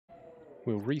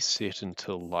We'll reset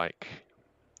until like,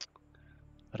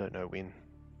 I don't know when.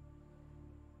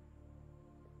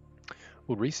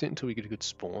 We'll reset until we get a good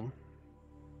spawn.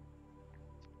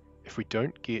 If we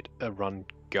don't get a run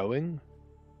going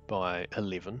by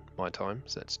 11 my time,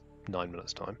 so that's 9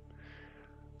 minutes time.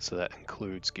 So that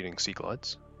includes getting sea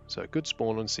glides. So a good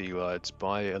spawn on sea glides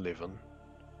by 11.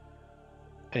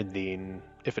 And then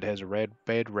if it has a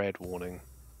bad rad warning,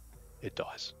 it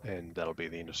dies. And that'll be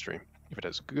the end of stream. If it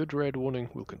has a good rad warning,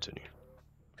 we'll continue.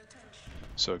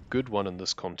 So a good one in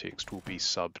this context will be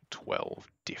sub 12,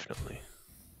 definitely.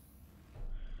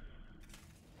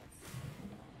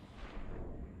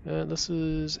 This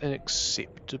is an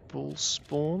acceptable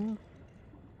spawn.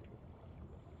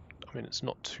 I mean, it's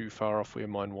not too far off where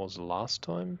mine was last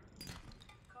time.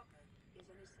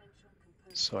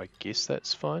 So I guess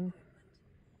that's fine.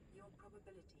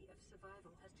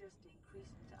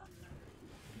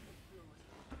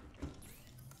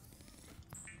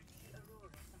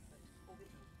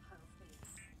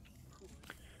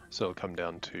 So it'll come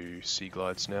down to sea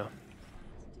glides now.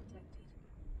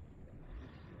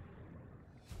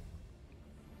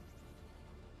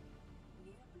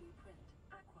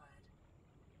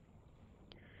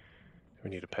 We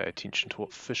need to pay attention to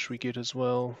what fish we get as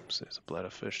well. So there's a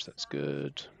bladder fish, that's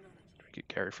good. We get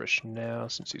Garyfish now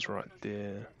since he's right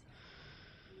there.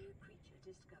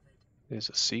 There's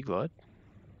a sea glide.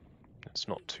 It's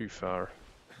not too far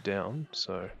down,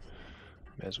 so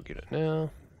may as well get it now.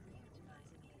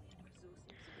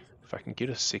 If I can get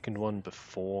a second one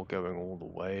before going all the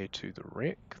way to the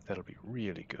wreck, that'll be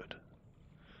really good.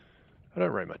 I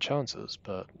don't rate my chances,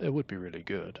 but it would be really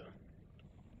good.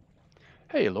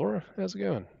 Hey Laura, how's it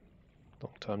going?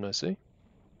 Long time no see.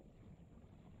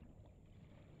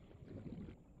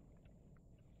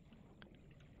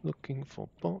 Looking for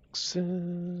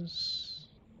boxes.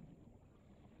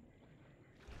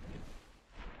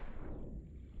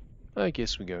 I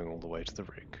guess we're going all the way to the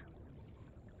wreck.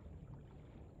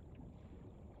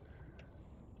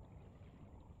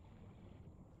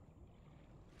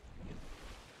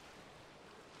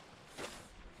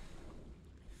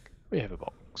 We have a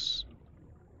box.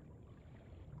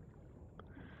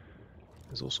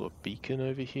 There's also a beacon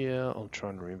over here. I'll try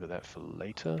and remember that for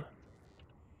later.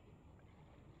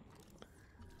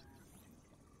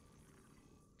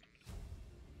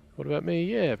 What about me?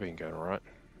 Yeah, I've been going alright.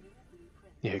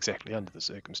 Yeah, exactly, under the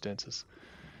circumstances.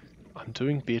 I'm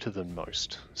doing better than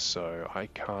most, so I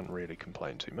can't really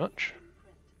complain too much.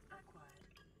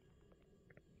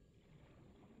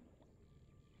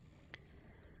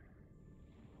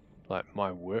 Like,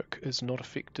 my work is not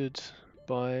affected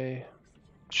by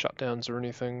shutdowns or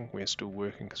anything. We're still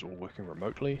working because we're working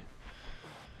remotely.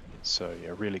 So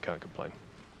yeah, really can't complain.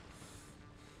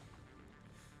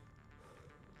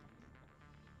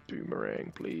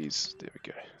 Boomerang, please. There we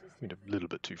go. Went a little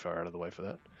bit too far out of the way for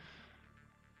that.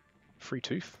 Free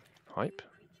tooth. Hype.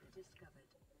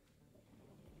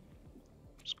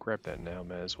 Just grab that now,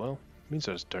 may as well. Means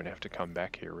I just don't have to come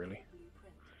back here, really.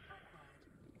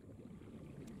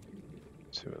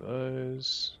 2 of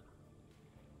those.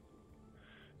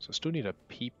 So I still need a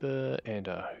peeper and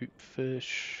a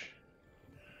hoopfish.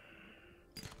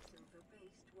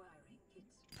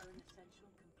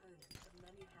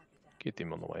 Get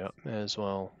them on the way up as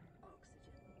well.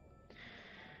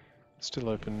 Still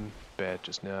open, bad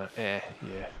just now. Yeah.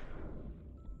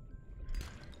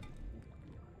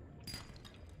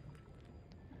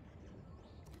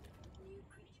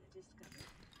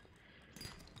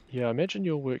 Yeah, I imagine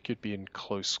your work you'd be in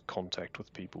close contact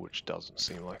with people, which doesn't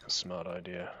seem like a smart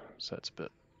idea. So that's a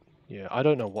bit... Yeah, I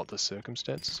don't know what the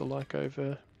circumstances are like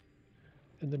over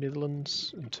in the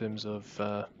Netherlands in terms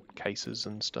of cases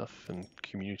and stuff and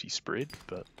community spread,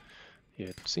 but yeah,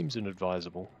 it seems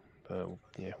inadvisable.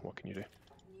 Yeah, what can you do?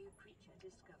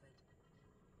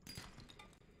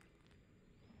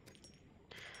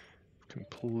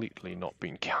 Completely not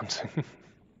been counting.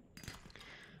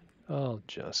 I'll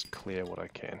just clear what I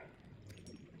can.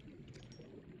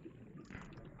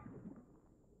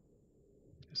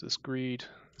 Is this greed?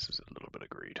 This is a little bit of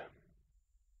greed.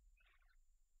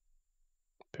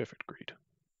 Perfect greed.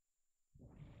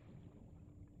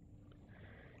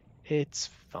 It's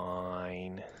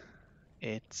fine.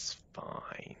 It's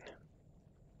fine.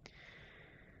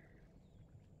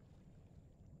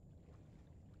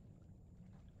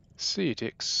 See it,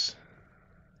 X.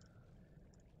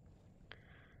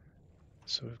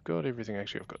 So we've got everything.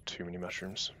 Actually, I've got too many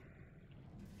mushrooms.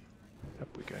 Up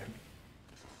we go.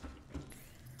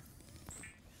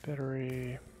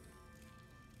 Battery.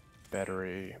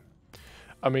 Battery.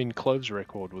 I mean, Clove's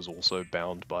record was also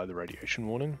bound by the radiation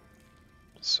warning.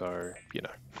 So, you know.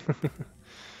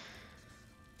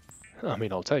 I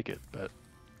mean, I'll take it, but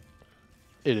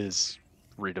it is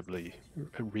readily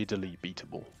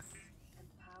beatable.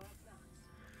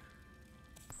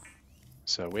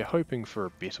 So we're hoping for a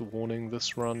better warning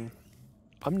this run.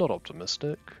 I'm not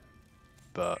optimistic,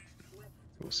 but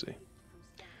we'll see.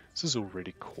 This is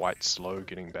already quite slow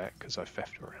getting back because I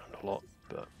faffed around a lot,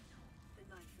 but...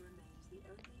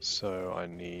 So I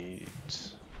need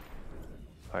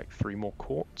like 3 more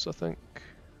quartz, I think.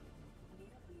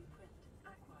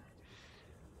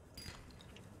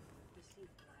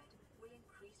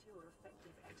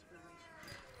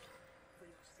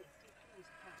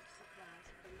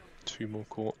 Two more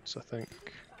quartz, I think.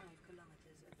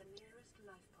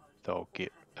 They'll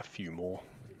get a few more.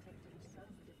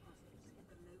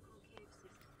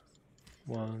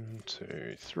 1,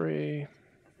 2, 3.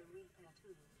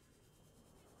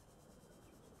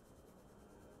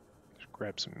 Just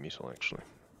grab some metal actually.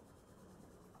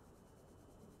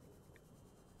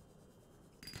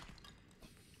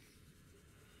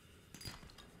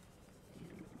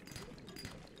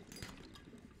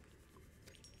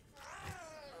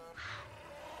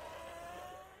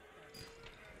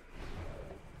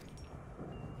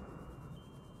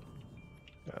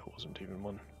 That wasn't even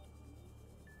one.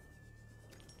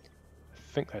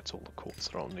 I think that's all the quartz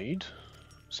that I'll need,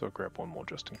 so I'll grab one more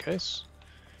just in case,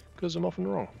 because I'm often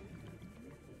wrong.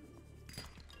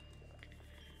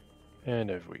 And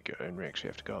over we go, and we actually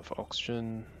have to go out for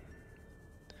oxygen.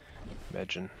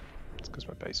 Imagine, it's because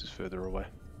my base is further away.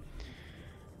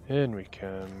 And we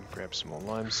can grab some more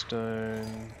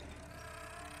limestone.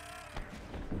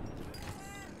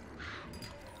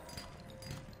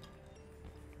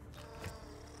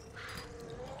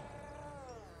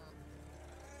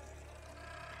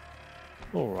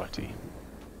 Alrighty.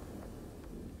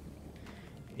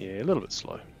 Yeah, a little bit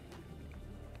slow.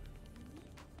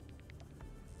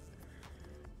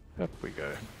 Up we go.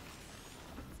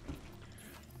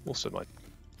 Also my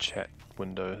chat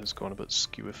window has gone a bit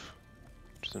skewiff,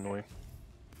 which is annoying.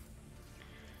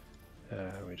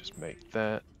 We just make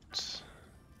that.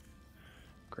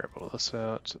 Grab all of this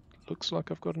out. It looks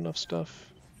like I've got enough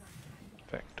stuff. In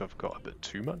fact, I've got a bit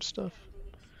too much stuff.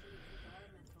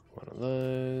 One of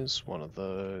those, one of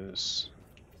those.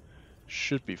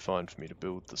 Should be fine for me to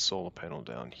build the solar panel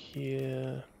down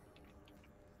here.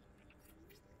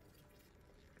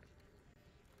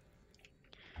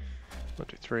 One,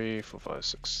 two, three, 4, 5,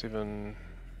 6, 7.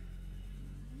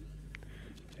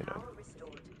 You know,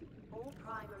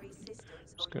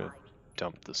 just gonna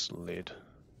dump this lead.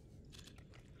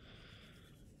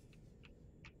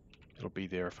 It'll be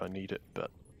there if I need it, but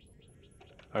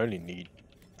I only need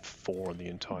 4 in the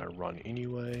entire run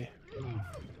anyway.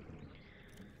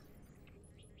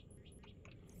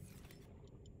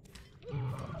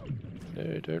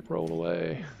 No, don't roll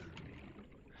away.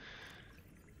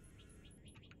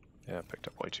 Yeah, I picked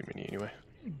up way too many anyway.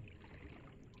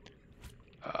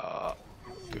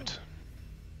 Good.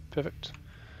 Perfect.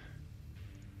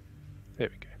 There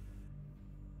we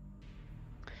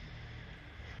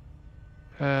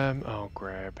go. I'll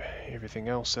grab everything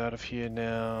else out of here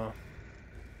now.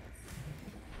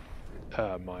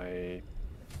 My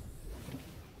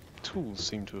tools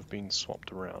seem to have been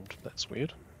swapped around. That's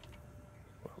weird.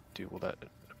 We'll deal with that in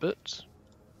a bit.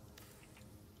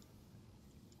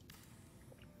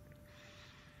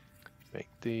 Make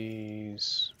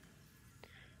these.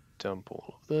 Dump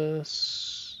all of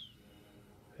this.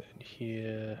 And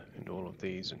here. And all of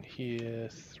these in here.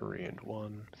 3 and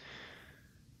 1.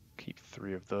 Keep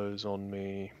 3 of those on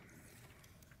me.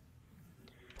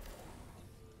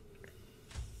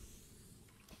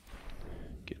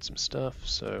 Get some stuff.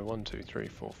 So 1, 2, 3,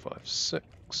 4, 5,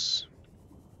 6.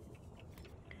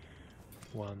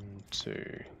 1,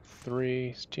 2, 3.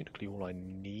 It's technically all I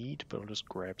need, but I'll just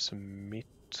grab some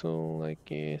metal, I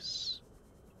guess.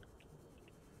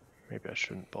 Maybe I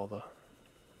shouldn't bother.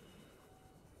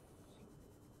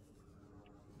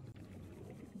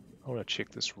 I want to check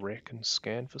this wreck and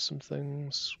scan for some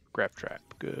things. Grab trap,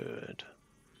 good.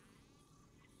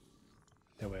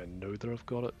 That way I know that I've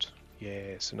got it.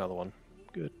 Yes, another one.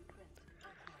 Good.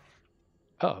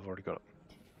 Oh, I've already got it.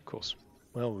 Of course.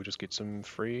 Well, we'll just get some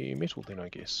free metal then, I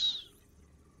guess.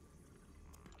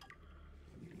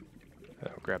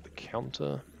 I'll grab the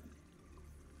counter.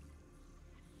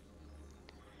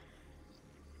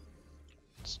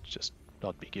 It's just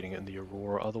not be getting it in the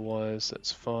Aurora otherwise,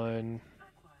 that's fine.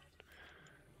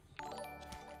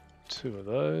 2 of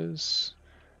those.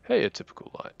 Hey, a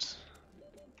typical light.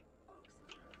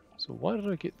 So why did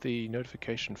I get the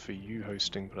notification for you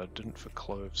hosting, but I didn't for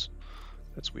Cloves?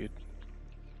 That's weird.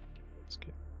 Let's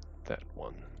get that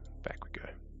one. Back we go.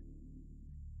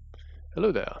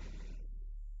 Hello there.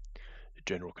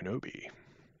 General Kenobi.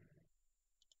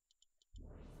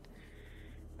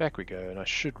 Back we go, and I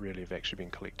should really have actually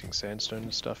been collecting sandstone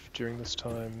and stuff during this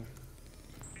time.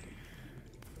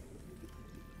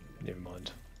 Never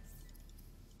mind.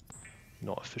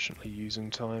 Not efficiently using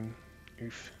time.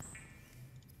 Oof.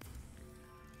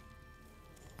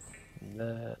 And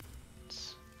that.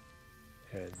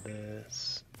 And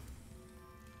this.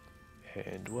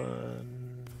 And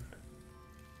 1,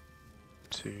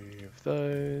 2 of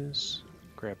those.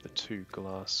 Grab the 2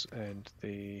 glass and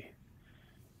the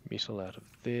metal out of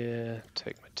there.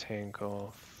 Take my tank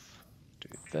off. Do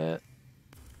that.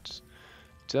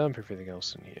 Dump everything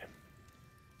else in here.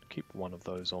 Keep 1 of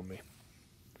those on me.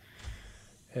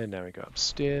 And now we go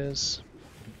upstairs.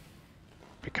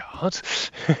 Picard?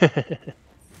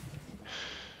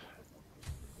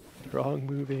 Wrong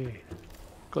movie.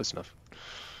 Close enough.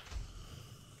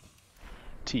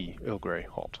 Tea, Earl Grey,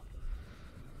 hot.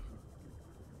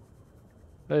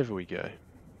 Over we go.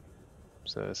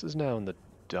 So this is now in the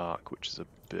dark, which is a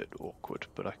bit awkward,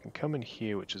 but I can come in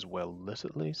here, which is well lit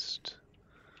at least,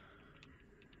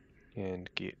 and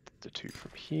get the 2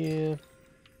 from here.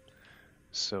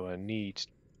 So I need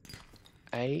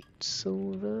 8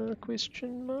 silver,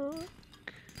 question mark?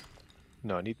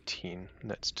 No, I need 10, and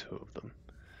that's 2 of them.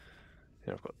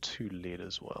 And I've got 2 lead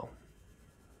as well.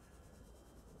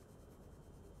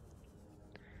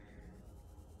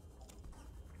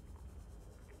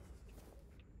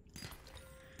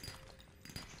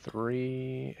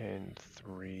 Three and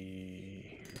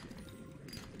 3.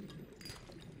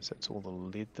 So that's all the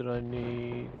lead that I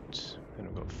need. And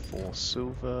I've got 4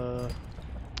 silver,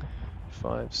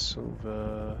 5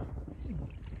 silver,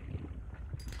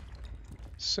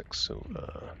 6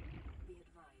 silver.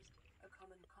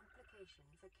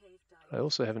 I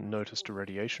also haven't noticed a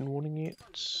radiation warning yet.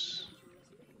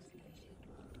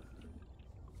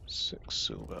 6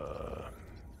 silver.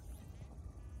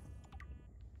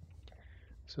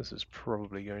 So this is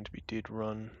probably going to be dead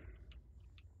run.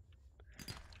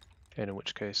 And in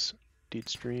which case, dead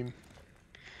stream.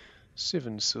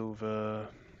 7 silver.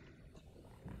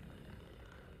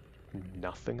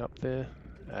 Nothing up there.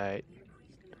 8.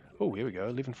 Oh, here we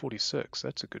go, 11:46.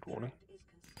 That's a good warning.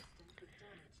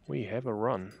 We have a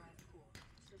run.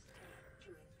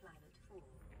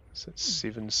 So that's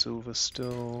 7 silver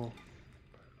still.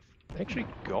 I actually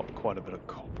got quite a bit of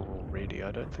copper already.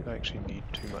 I don't think I actually need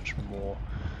too much more.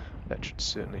 That should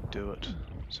certainly do it.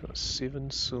 So 7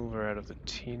 silver out of the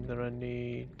 10 that I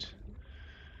need.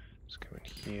 Let's go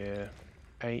in here.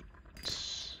 8.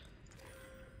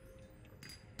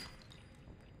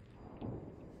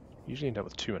 Usually end up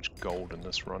with too much gold in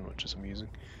this run, which is amusing.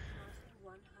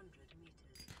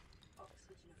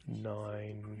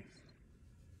 9.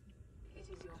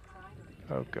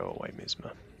 Oh, go away,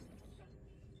 Mesmer.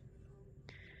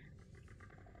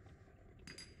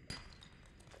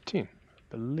 10.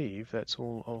 I believe that's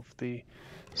all of the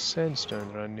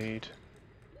sandstone that I need.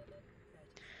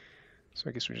 So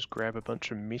I guess we just grab a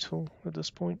bunch of metal at this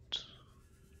point.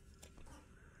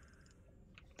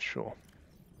 Sure.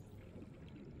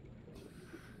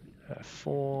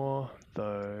 4,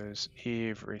 those,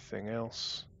 everything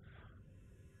else.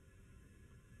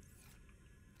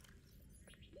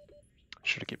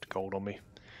 Should have kept gold on me.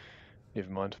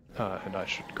 Never mind. And I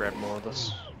should grab more of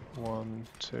this. 1,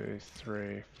 2,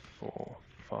 3, 4,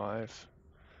 5.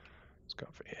 Let's go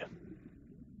over here.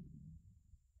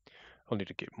 I'll need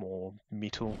to get more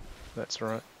metal. That's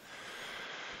right.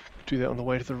 Do that on the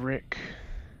way to the wreck.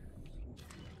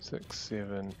 6,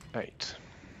 7, 8.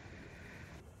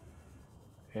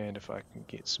 And if I can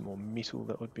get some more metal,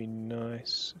 that would be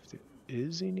nice. If there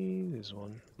is any, there's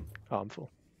one. Oh, I'm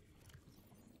full.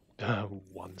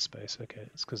 1 space, okay.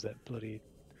 It's because that bloody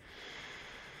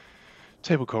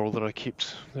table coral that I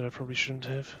kept that I probably shouldn't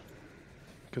have.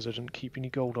 Because I didn't keep any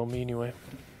gold on me anyway.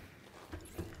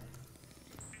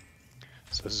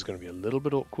 So this is going to be a little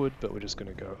bit awkward, but we're just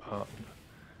going to go up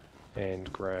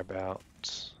and grab out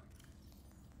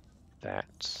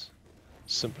that.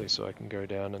 Simply so I can go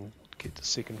down and get the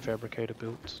second fabricator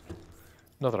built.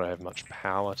 Not that I have much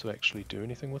power to actually do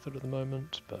anything with it at the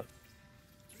moment, but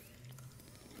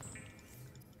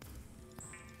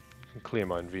I can clear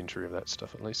my inventory of that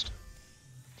stuff at least.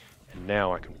 And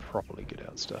now I can properly get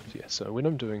out stuff. Yeah, so when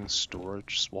I'm doing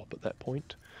storage swap at that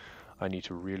point, I need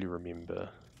to really remember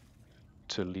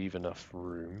to leave enough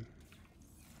room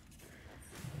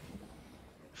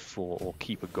for, or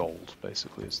keep a gold,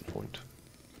 basically, is the point.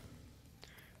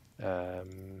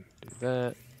 Do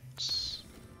that,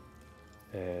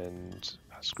 and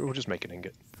screw, we'll just make an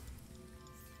ingot.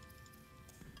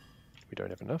 We don't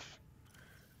have enough.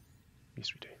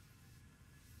 Yes, we do.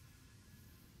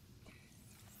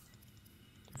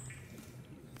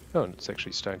 Oh, and it's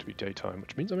actually starting to be daytime,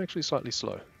 which means I'm actually slightly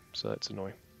slow, so that's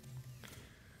annoying.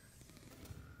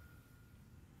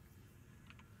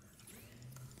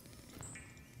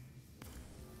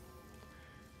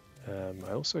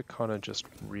 I also kind of just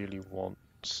really want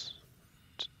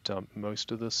to dump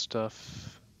most of this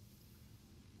stuff.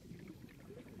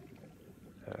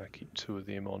 Keep 2 of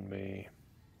them on me.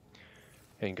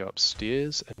 And go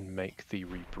upstairs and make the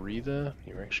rebreather.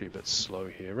 You're actually a bit slow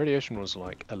here. Radiation was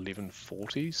like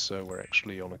 1140, so we're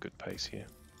actually on a good pace here.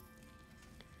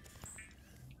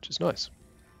 Which is nice.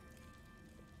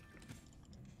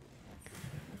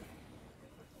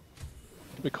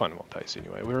 We're kind of on pace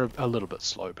anyway. We're a little bit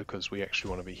slow because we actually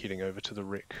want to be heading over to the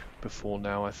wreck before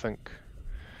now, I think.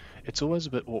 It's always a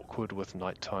bit awkward with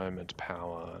nighttime and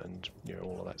power and, you know,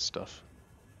 all of that stuff.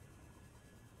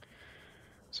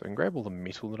 So I can grab all the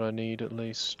metal that I need at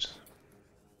least.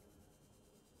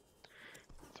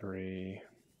 3.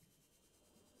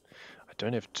 I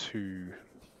don't have 2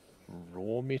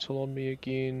 raw metal on me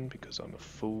again because I'm a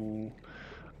fool.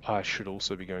 I should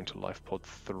also be going to life pod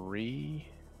 3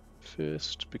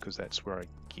 first because that's where I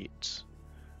get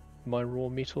my raw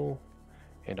metal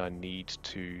and I need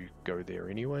to go there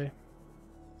anyway.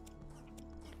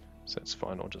 So that's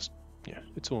fine, I'll just, yeah,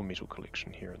 it's all metal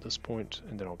collection here at this point,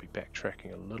 and then I'll be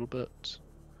backtracking a little bit.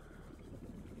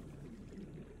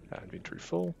 Inventory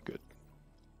full, good.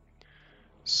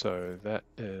 So that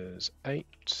is 8.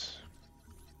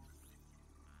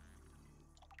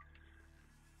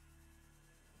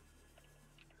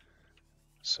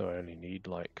 So I only need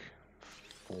like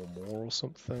 4 more or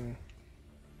something.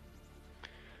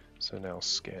 So now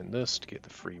scan this to get the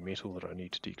free metal that I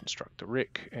need to deconstruct the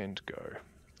wreck and go.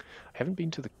 I haven't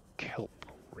been to the kelp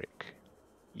wreck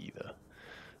either.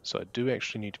 So I do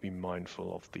actually need to be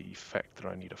mindful of the fact that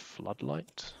I need a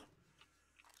floodlight.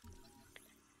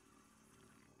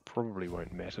 Probably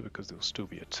won't matter because there'll still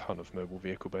be a ton of mobile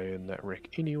vehicle bay in that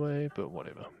wreck anyway, but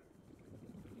whatever.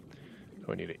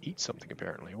 Oh, I need to eat something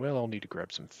apparently. Well, I'll need to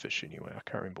grab some fish anyway. I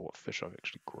can't remember what fish I've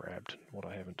actually grabbed and what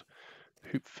I haven't.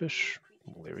 Hoop fish.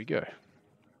 Well, there we go.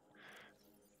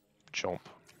 Chomp.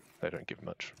 They don't give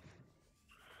much.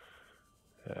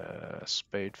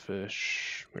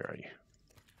 Spadefish. Where are you?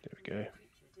 There we go.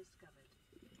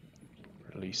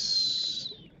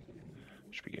 Release.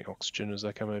 Should be getting oxygen as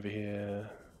I come over here.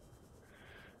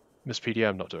 Miss PDA,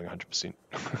 I'm not doing 100%.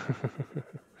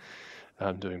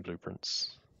 I'm doing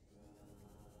blueprints.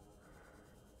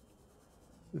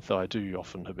 Though I do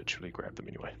often habitually grab them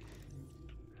anyway.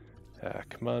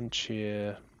 Command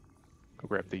chair. I'll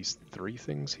grab these 3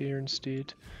 things here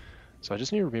instead. So I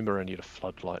just need to remember I need a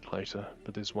floodlight later,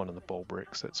 but there's one in the bulb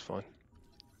wrecks, that's fine.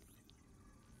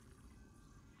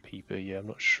 Peeper, yeah, I'm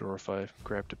not sure if I've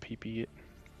grabbed a peeper yet.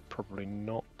 Probably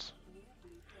not.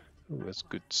 Oh, that's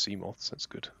good sea moths, that's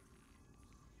good.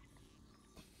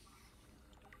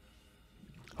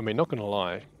 I mean, not gonna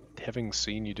lie, having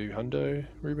seen you do Hundo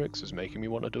Rubik's is making me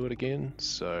want to do it again,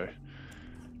 so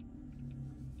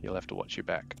you'll have to watch your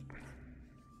back.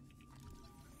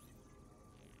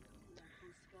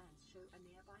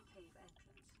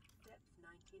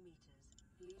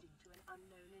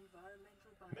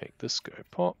 Make this go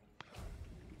pop.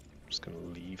 I'm just gonna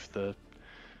leave the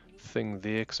thing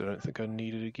there because I don't think I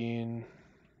need it again.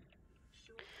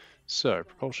 So,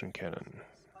 propulsion cannon.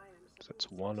 So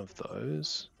that's 1 of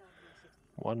those.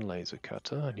 1 laser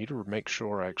cutter. I need to make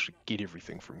sure I actually get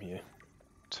everything from here.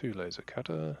 2 laser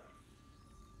cutter.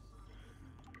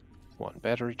 1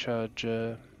 battery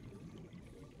charger.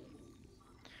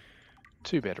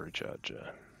 2 battery charger.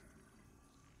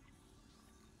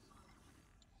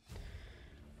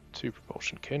 2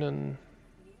 propulsion cannon.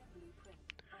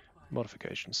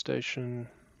 Modification station.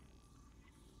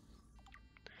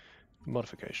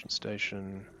 Modification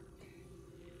station.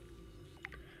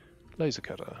 Laser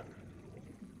cutter.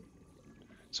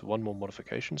 So 1 more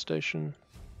modification station.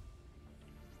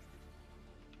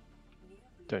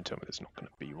 Don't tell me there's not going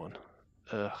to be one.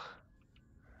 Ugh.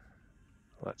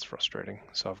 Well, that's frustrating.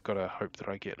 So I've got to hope that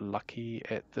I get lucky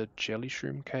at the jelly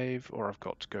shroom cave, or I've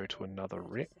got to go to another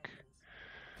wreck.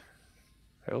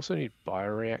 I also need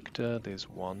bioreactor. There's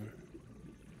 1.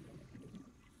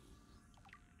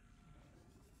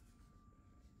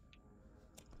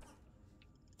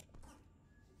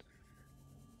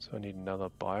 So I need another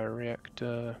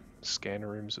bioreactor, scanner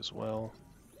rooms as well.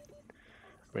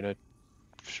 I mean, I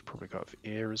should probably go up for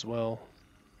air as well.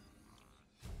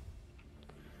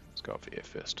 Let's go up for air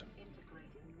first.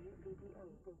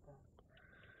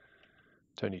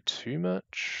 Don't need too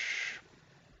much.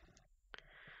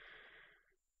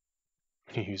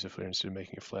 Use a flare instead of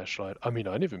making a flashlight. I mean,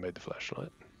 I never made the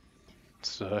flashlight.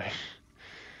 So,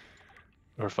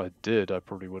 Or if I did, I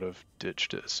probably would have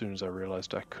ditched it as soon as I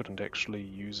realized I couldn't actually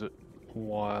use it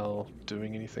while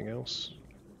doing anything else.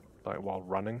 Like while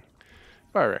running.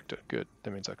 Bioreactor, good.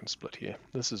 That means I can split here.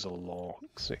 This is a long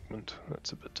segment.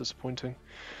 That's a bit disappointing.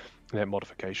 And that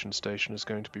modification station is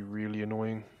going to be really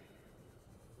annoying.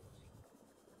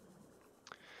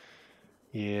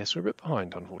 Yes, we're a bit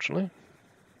behind, unfortunately.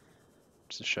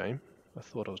 It's a shame. I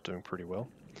thought I was doing pretty well.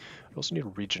 I also need a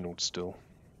Reginald still.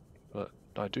 But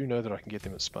I do know that I can get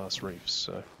them at sparse reefs,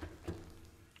 so... I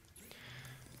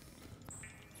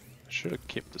should have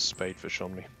kept the spadefish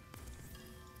on me.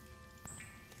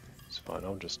 It's fine,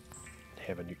 I'll just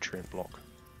have a nutrient block.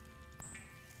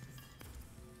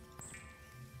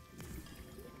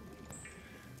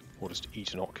 Or just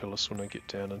eat an oculus when I get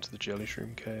down into the jelly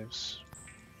shroom caves.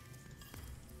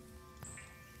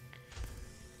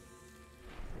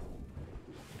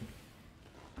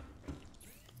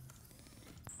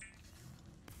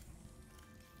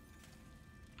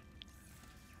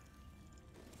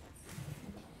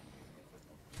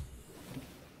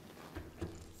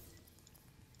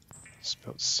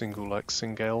 Spelled single like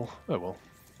Singale. Oh well.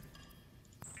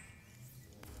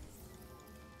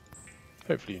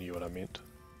 Hopefully you knew what I meant.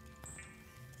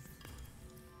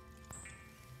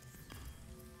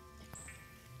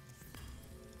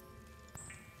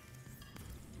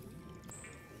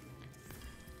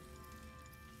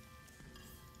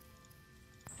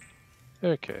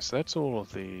 Okay, so that's all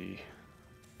of the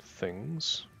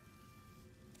things.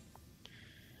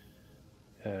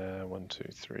 1, 2,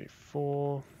 3,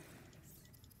 4.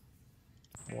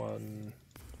 1,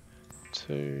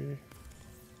 2.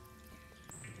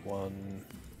 1.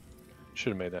 Should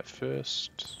have made that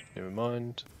first. Never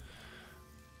mind.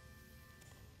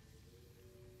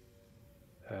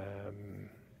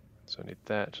 So I need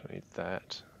that. I need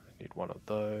that. I need one of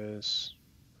those.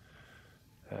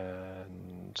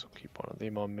 And I'll keep one of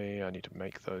them on me. I need to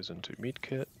make those into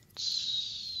medkits.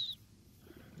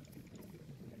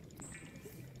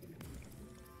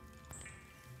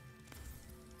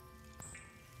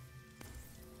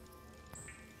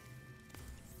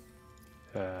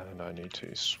 And I need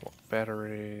to swap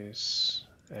batteries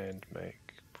and make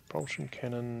propulsion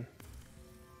cannon.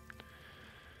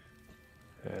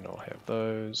 And I'll have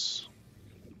those.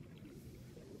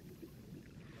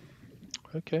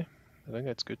 Okay, I think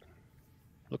that's good.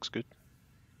 Looks good.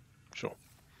 Sure.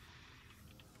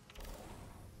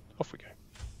 Off we go.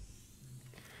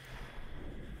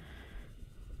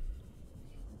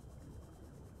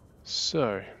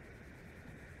 So,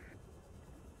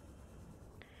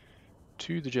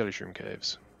 to the jelly shroom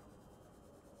caves.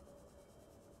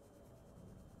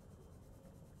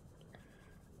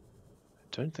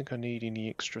 Don't think I need any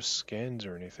extra scans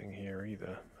or anything here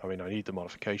either. I mean, I need the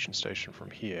modification station from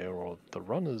here, or the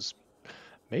run is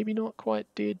maybe not quite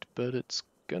dead, but it's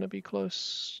gonna be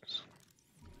close.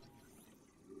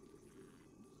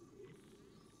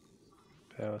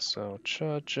 Power cell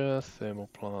charger, thermal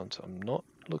plant. I'm not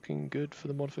looking good for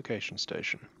the modification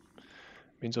station.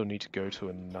 Means I'll need to go to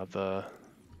another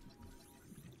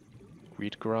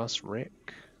redgrass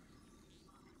wreck.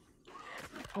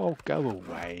 Oh, go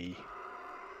away.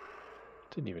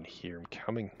 Didn't even hear him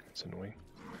coming. It's annoying.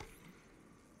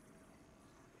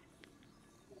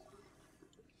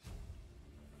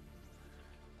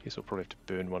 Guess I'll probably have to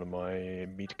burn one of my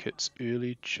medkits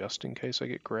early just in case I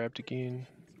get grabbed again.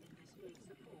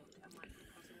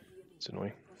 It's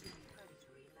annoying.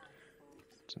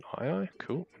 It's an eye,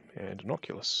 cool. And an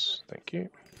oculus, thank you.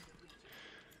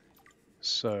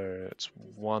 So it's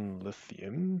 1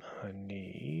 lithium. I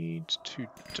need 2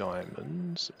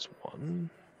 diamonds. That's 1.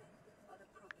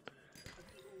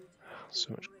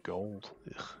 So much gold.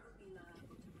 Ugh.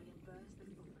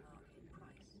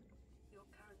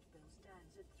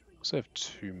 Also have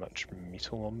too much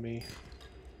metal on me.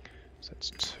 So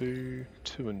that's 2,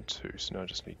 2 and 2. So now I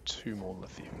just need 2 more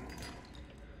lithium.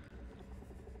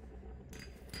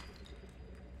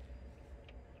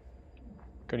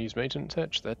 Gonna use maintenance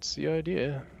hatch, that's the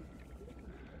idea.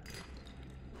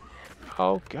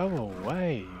 Oh, go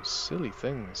away, you silly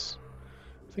things.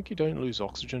 I think you don't lose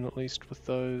oxygen at least with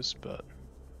those, but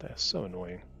they're so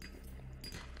annoying.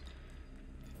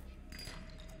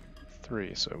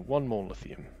 3, so 1 more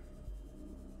lithium.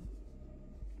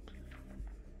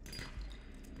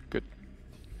 Good.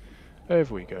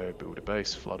 Over we go, build a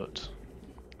base, flood it.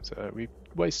 So we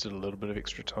wasted a little bit of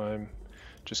extra time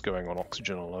just going on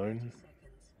oxygen alone.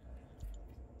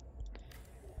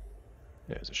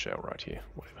 There's a shell right here,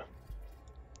 whatever.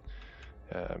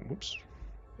 Whoops.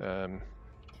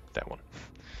 That one.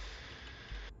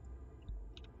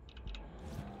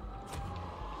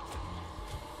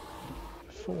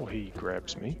 Before he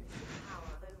grabs me.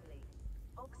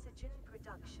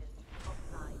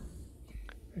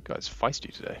 That guy's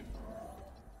feisty today.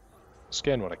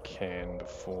 Scan what I can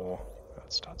before... Oh,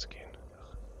 it starts again.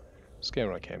 Scan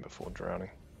what I can before drowning.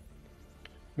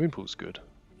 Moonpool's good.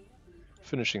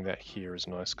 Finishing that here is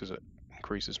nice because it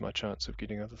increases my chance of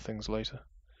getting other things later.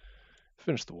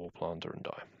 Finish the wall planter and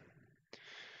die.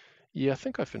 Yeah, I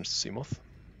think I finished the Seamoth.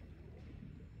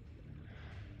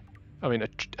 I mean,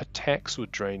 attacks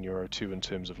would drain your O2 in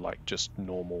terms of like just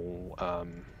normal,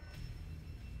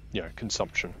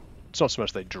 consumption. It's not so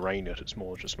much they drain it, it's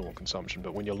more just normal consumption.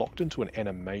 But when you're locked into an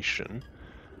animation,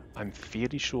 I'm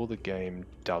fairly sure the game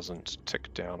doesn't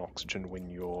tick down oxygen when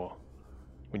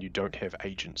you don't have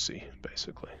agency,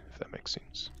 basically, if that makes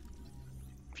sense.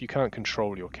 If you can't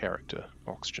control your character,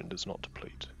 oxygen does not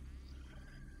deplete.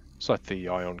 It's like the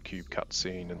Ion Cube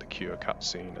cutscene and the Cure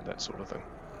cutscene and that sort of thing.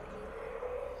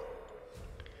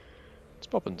 Let's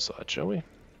pop inside, shall we?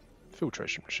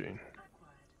 Filtration machine.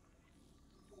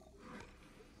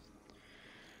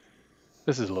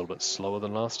 This is a little bit slower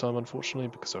than last time, unfortunately,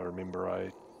 because I remember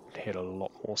I had a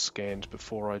lot more scanned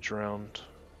before I drowned.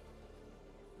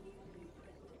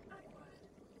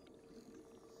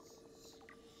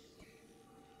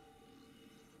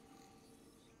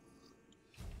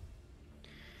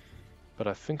 But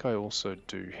I think I also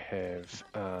do have...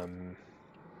 I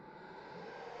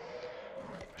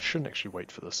shouldn't actually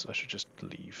wait for this, I should just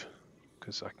leave.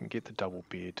 Because I can get the double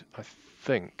bed, I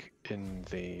think, in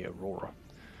the Aurora.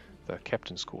 The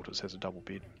captain's quarters has a double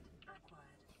bed.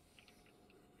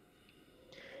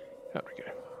 There we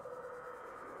go.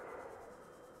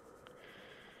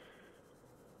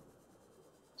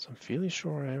 So I'm fairly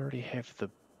sure I already have the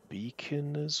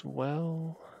beacon as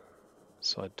well.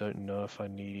 So I don't know if I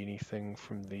need anything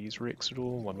from these wrecks at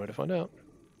all. One way to find out.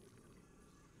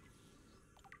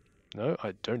 No,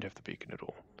 I don't have the beacon at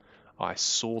all. I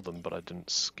saw them, but I didn't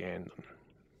scan them.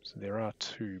 So there are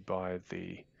two by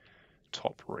the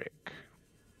top wreck.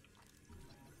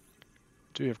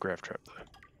 Do have grav trap though.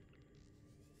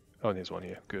 Oh, and there's one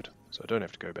here. Good. So I don't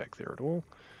have to go back there at all.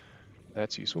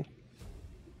 That's useful.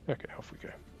 Okay, off we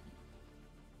go.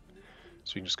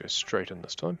 So we can just go straight in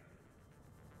this time.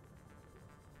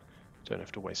 Don't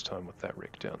have to waste time with that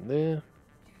wreck down there.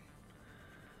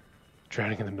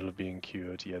 Drowning in the middle of being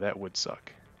cured. Yeah, that would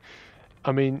suck.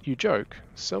 I mean, you joke.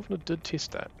 Selvna did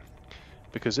test that.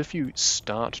 Because if you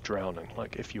start drowning,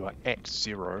 like if you are at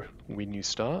 0 when you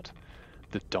start,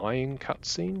 the dying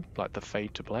cutscene, like the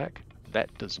fade to black,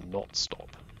 that does not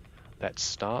stop. That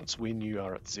starts when you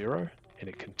are at 0 and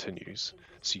it continues.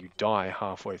 So you die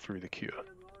halfway through the cure.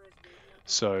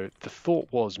 So the thought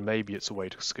was maybe it's a way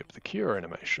to skip the cure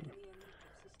animation.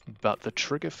 But the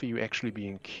trigger for you actually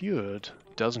being cured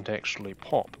doesn't actually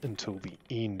pop until the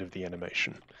end of the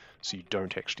animation. So you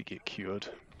don't actually get cured.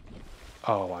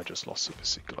 Oh, I just lost Super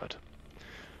Sea Glide.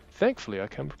 Thankfully I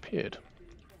come prepared.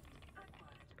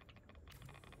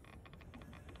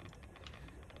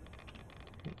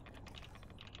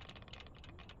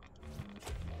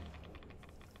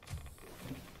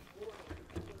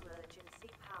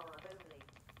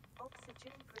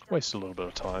 Waste a little bit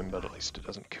of time, but at least it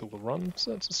doesn't kill the run,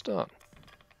 so that's a start.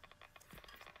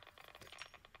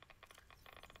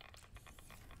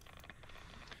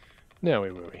 Now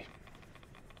where were we?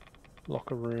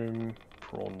 Locker room,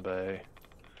 prawn bay.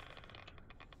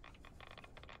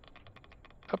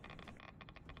 Up.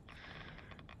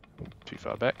 Too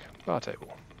far back. Bar table.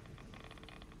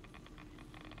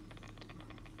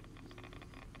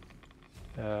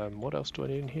 What else do I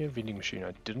need in here? Vending machine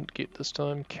I didn't get this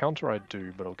time. Counter I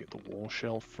do, but I'll get the wall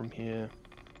shelf from here.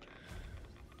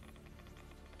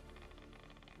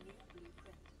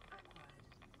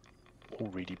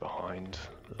 Already behind.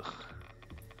 Ugh.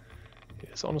 Yeah,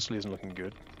 this honestly isn't looking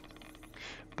good.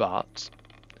 But,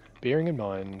 bearing in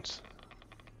mind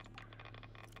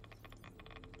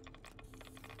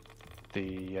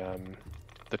the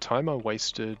time I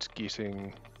wasted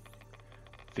getting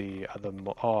the other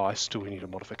I still need a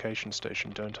modification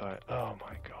station, don't I? Oh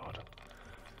my god.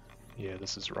 Yeah,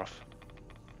 this is rough.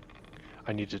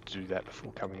 I needed to do that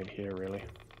before coming in here, really.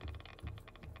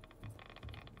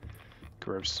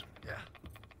 Gross. Yeah.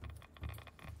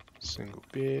 Single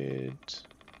bed.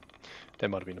 That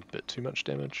might have been a bit too much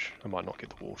damage. I might not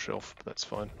get the wall shelf, but that's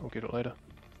fine. I'll get it later.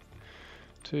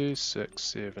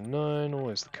 2679,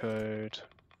 always the code.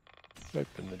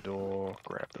 Open the door,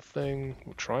 grab the thing.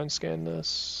 We'll try and scan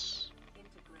this.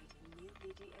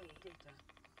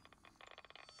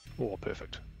 Oh,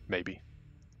 perfect. Maybe.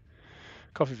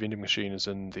 Coffee vending machine is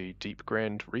in the Deep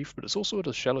Grand Reef, but it's also at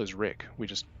a Shallows wreck. We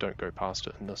just don't go past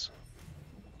it in this.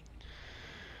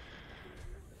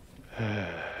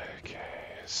 Okay,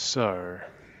 so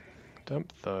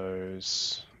dump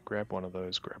those. grab one of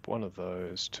those, grab one of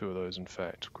those, two of those in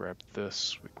fact, grab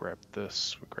this, we grab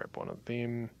one of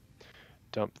them,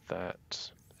 dump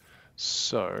that.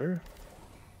 So,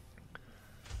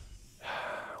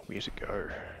 where to go?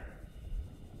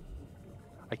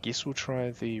 I guess we'll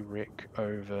try the wreck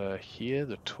over here,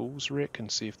 the tools wreck, and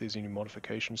see if there's any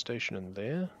modification station in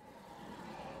there.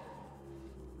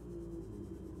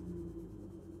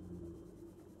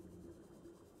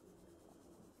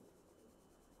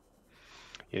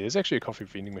 Yeah, there's actually a coffee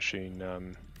vending machine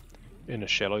in a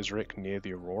shallows wreck near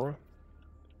the Aurora.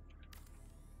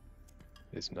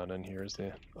 There's none in here, is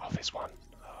there? Oh, there's one.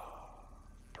 Oh,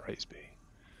 praise be.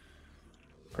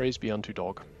 Praise be unto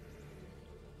dog.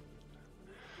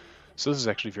 So this is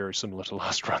actually very similar to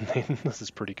last run then. This is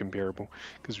pretty comparable,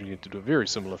 because we need to do a very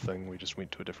similar thing, we just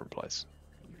went to a different place.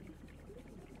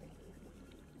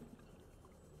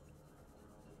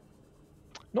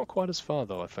 Not quite as far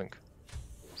though, I think.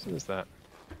 So there's that.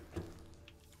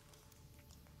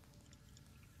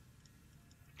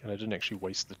 And I didn't actually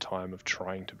waste the time of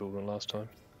trying to build one last time.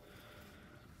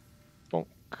 Bonk,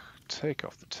 take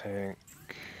off the tank,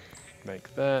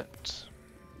 make that.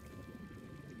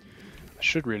 I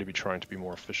should really be trying to be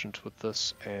more efficient with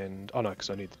this, and oh no, because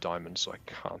I need the diamond, so I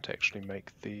can't actually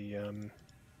make the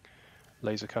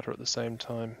laser cutter at the same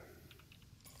time.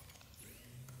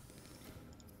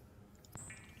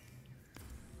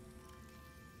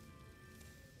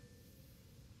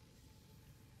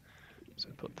 So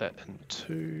put that in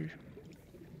 2.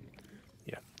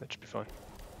 Yeah, that should be fine.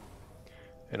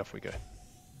 And off we go.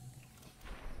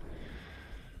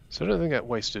 So I don't think that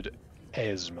wasted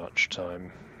as much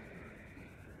time.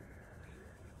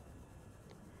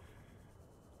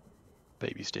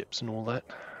 Baby steps and all that.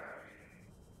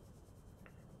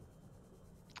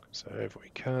 So over we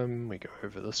come, we go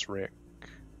over this wreck.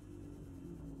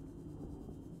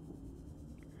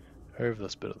 Over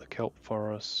this bit of the kelp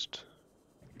forest.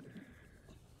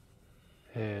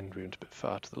 And we went a bit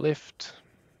far to the left.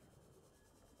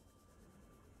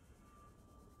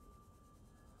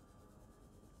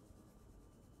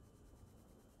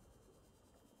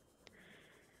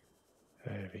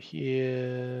 Over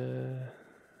here.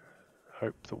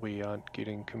 Hope that we aren't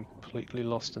getting completely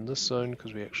lost in this zone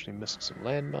because we actually missed some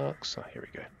landmarks. Ah, here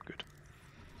we go. Good.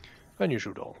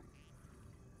 Unusual doll.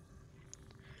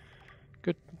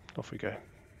 Good. Off we go.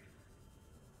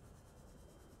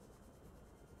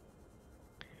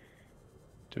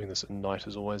 Doing this at night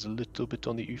is always a little bit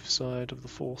on the oof side of the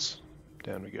force.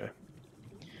 Down we go.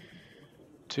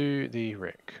 To the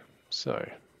wreck. So,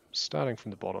 starting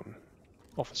from the bottom,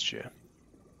 office chair.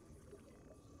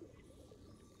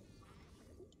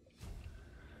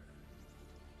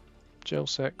 Gel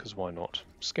sack, because why not?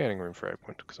 Scanning room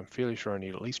fragment, because I'm fairly sure I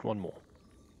need at least one more.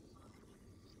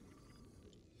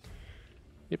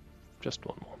 Yep, just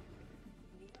one more.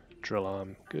 Drill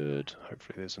arm, good.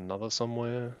 Hopefully there's another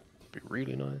somewhere. Be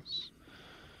really nice.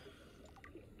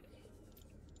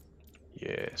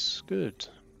 Yes, good.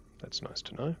 That's nice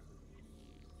to know.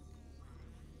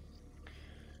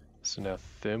 So now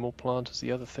thermal plant is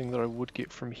the other thing that I would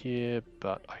get from here,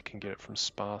 but I can get it from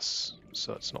sparse,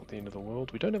 so it's not the end of the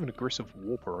world. We don't have an aggressive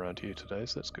warper around here today,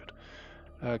 so that's good.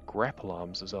 Grapple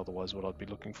arms is otherwise what I'd be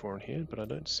looking for in here, but I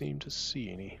don't seem to see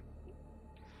any.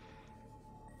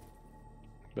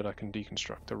 But I can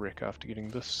deconstruct the wreck after getting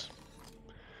this.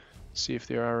 See if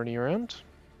there are any around,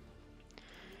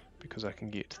 because I can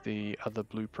get the other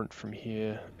blueprint from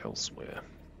here elsewhere.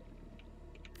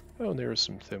 Oh, and there is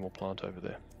some thermal plant over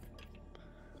there.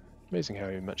 Amazing how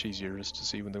much easier it is to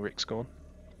see when the wreck's gone.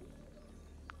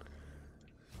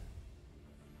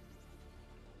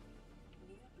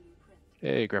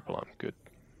 Hey, grapple arm, good.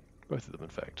 Both of them in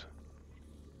fact.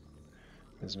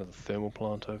 There's another thermal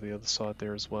plant over the other side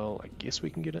there as well. I guess we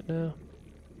can get it now.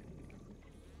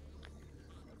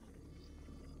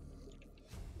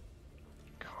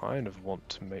 Kind of want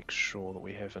to make sure that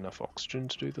we have enough oxygen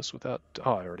to do this without...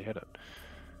 Oh, I already had it.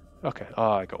 Okay,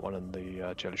 I got one in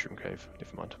the jelly shroom cave.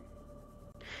 Never mind.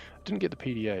 Didn't get the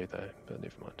PDA though, but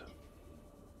never mind.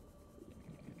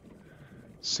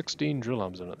 16 drill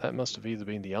arms in it. That must have either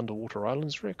been the Underwater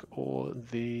Islands wreck or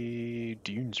the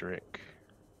Dunes wreck.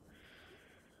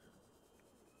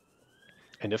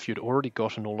 And if you'd already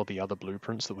gotten all of the other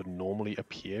blueprints that would normally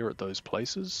appear at those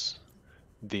places,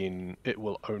 then it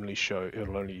will only show,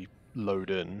 it'll only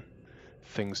load in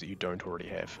things that you don't already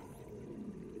have.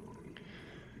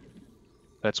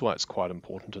 That's why it's quite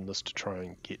important in this to try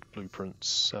and get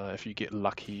blueprints. If you get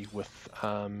lucky with,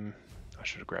 I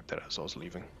should have grabbed that as I was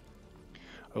leaving.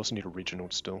 I also need original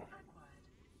still,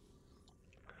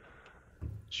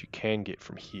 which you can get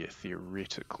from here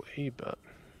theoretically, but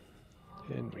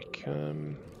In we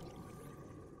come.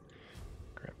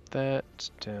 Grab that,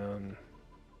 down,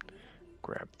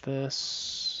 grab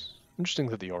this. Interesting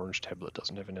that the orange tablet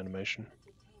doesn't have an animation.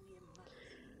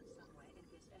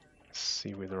 Let's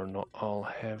see whether or not I'll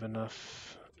have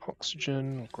enough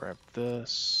oxygen. We'll grab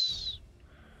this.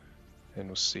 And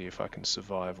we'll see if I can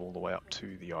survive all the way up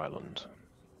to the island.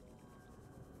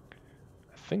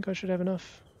 I think I should have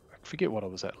enough. I forget what I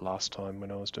was at last time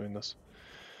when I was doing this.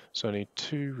 So I need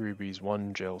 2 rubies,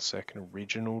 1 gel sack, and a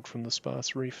Reginald from the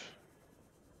sparse reef.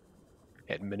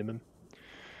 At minimum.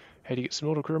 How do you get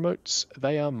Subnautica emotes?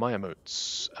 They are my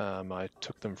emotes. I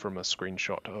took them from a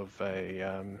screenshot of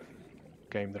a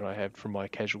game that I have from my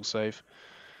casual save.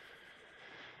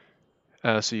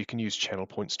 So you can use channel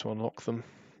points to unlock them.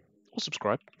 Or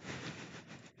subscribe.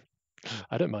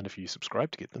 I don't mind if you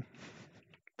subscribe to get them.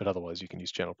 But otherwise you can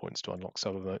use channel points to unlock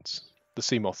sub emotes. The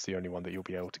sea moth's the only one that you'll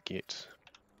be able to get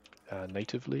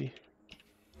natively.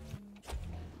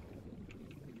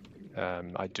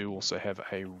 I do also have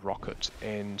a rocket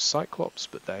and cyclops,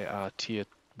 but they are tier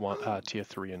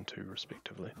 3 and 2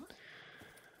 respectively.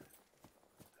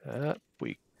 Up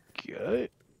we go.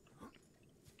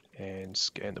 And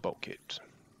scan the bulkhead.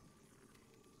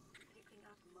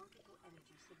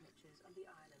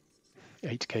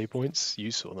 8k points,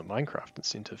 useful in the Minecraft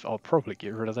incentive. I'll probably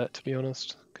get rid of that, to be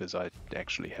honest, because I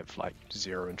actually have like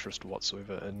 0 interest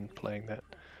whatsoever in playing that.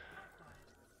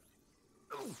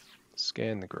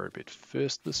 Scan the grow bed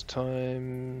first this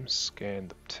time, scan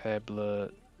the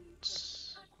tablet.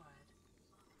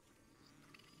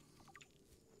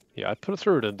 Yeah, I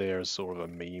threw it in there as sort of a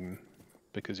meme,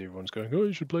 because everyone's going, oh,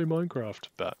 you should play Minecraft.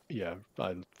 But yeah,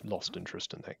 I lost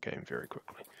interest in that game very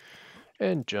quickly.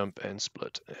 And jump and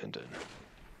split and in.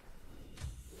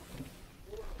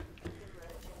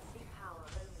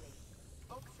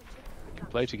 Can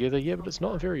play together, yeah, but it's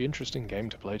not a very interesting game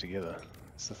to play together.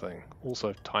 That's the thing.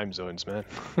 Also, time zones, man.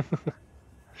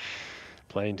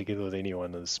 Playing together with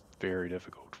anyone is very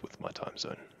difficult with my time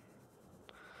zone.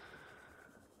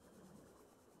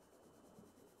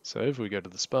 So if we go to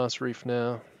the sparse reef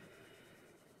now.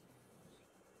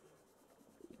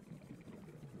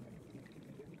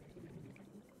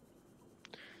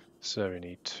 So we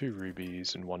need 2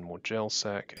 rubies and 1 more gel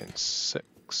sack and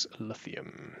 6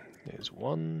 lithium. There's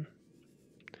 1.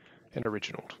 And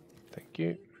original. Thank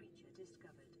you.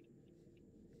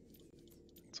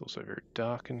 It's also very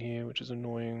dark in here, which is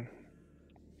annoying.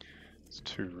 It's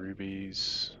 2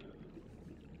 rubies.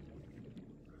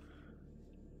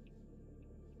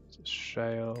 It's a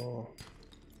shale,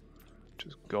 which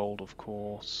is gold, of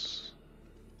course.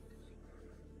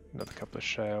 Another couple of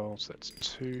shales. That's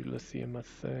 2 lithium, I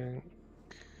think.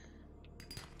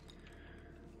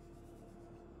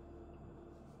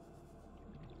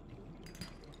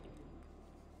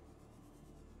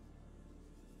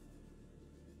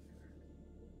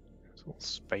 All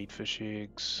spadefish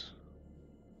eggs.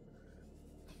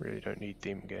 Really don't need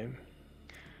them, game.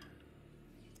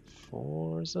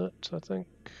 4 is it, I think?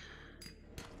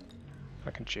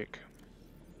 I can check.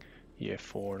 Yeah,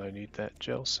 4, and I need that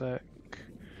gel sack.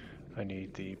 I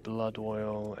need the blood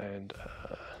oil and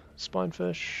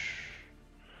spinefish.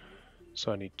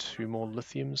 So I need 2 more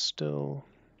lithium still.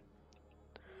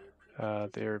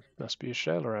 There must be a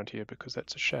shale around here because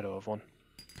that's a shadow of one.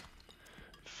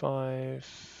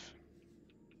 5.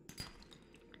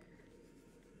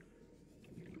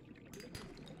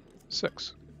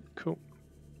 6. Cool.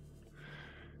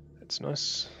 That's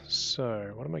nice.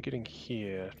 So, what am I getting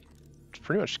here? It's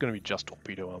pretty much going to be just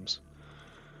torpedo arms.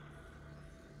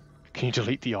 Can you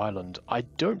delete the island? I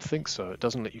don't think so. It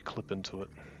doesn't let you clip into it.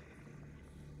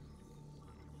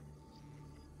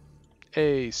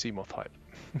 Hey, Seamoth hype.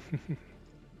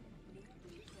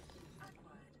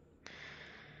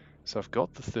 So I've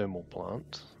got the thermal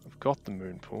plant, I've got the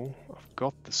moon pool, I've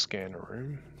got the scanner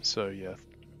room. So yeah,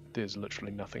 there's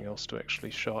literally nothing else to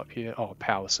actually show up here. Oh, a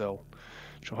power cell,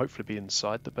 which will hopefully be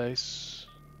inside the base.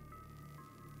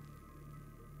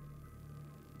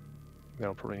 Then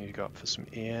I'll probably need to go up for some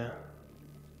air.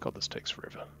 God, this takes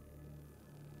forever.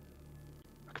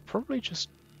 I could probably just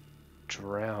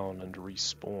drown and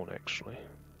respawn, actually.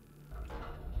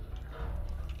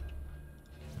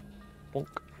 Bonk.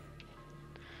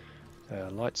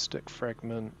 Light stick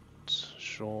fragment.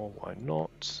 Sure, why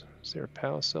not? Is there a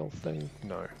power cell thing?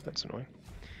 No, that's annoying.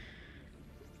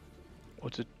 Or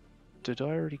did I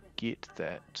already get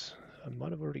that? I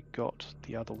might have already got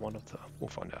the other one of the... We'll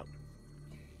find out.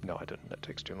 No, I didn't. That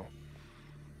takes too long.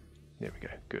 There we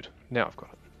go. Good. Now I've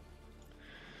got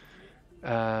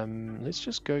it. Let's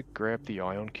just go grab the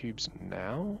ion cubes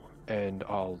now, and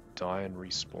I'll die and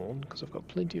respawn, because I've got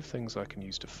plenty of things I can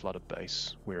use to flood a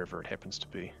base, wherever it happens to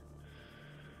be.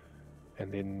 And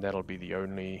then that'll be the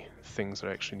only things that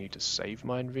I actually need to save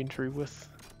my inventory with.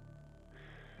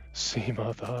 See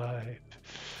my vibe.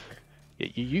 Yeah,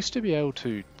 you used to be able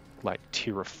to, like,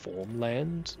 terraform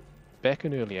land. Back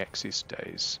in early access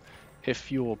days,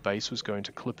 if your base was going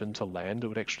to clip into land, it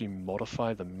would actually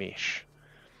modify the mesh.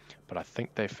 But I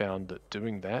think they found that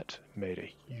doing that made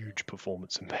a huge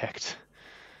performance impact,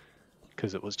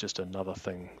 because it was just another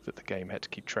thing that the game had to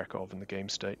keep track of in the game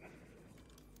state.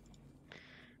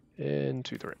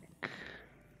 Into the ring.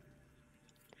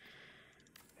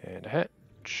 And a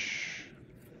hatch.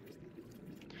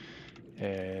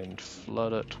 And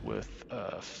flood it with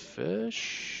a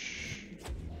fish.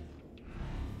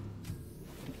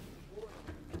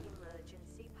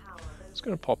 It's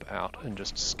going to pop out and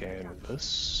just scan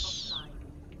this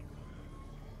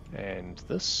and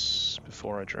this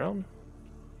before I drown.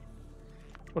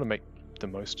 I want to make the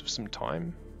most of some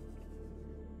time.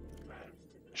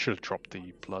 Should have dropped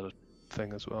the blooded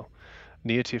thing as well.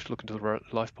 Neotiff, look into the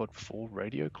life pod for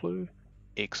radio clue.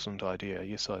 Excellent idea.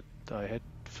 Yes, I had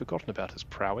forgotten about his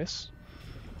prowess.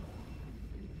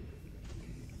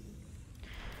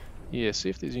 Yeah, see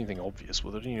if there's anything obvious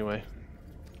with it anyway.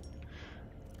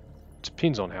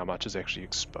 Depends on how much is actually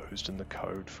exposed in the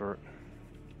code for it.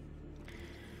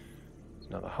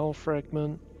 Another hull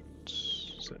fragment.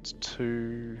 So that's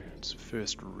 2. It's the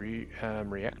first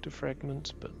reactor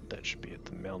fragment, but that should be at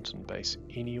the mountain base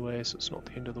anyway, so it's not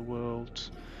the end of the world.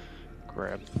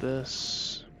 Grab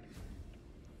this.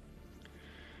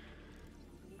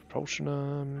 Propulsion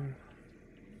arm.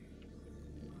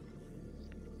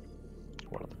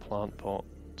 One of the plant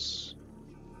pots.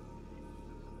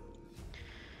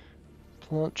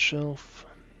 Plant shelf.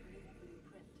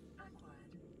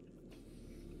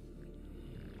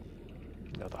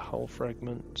 Another hull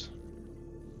fragment.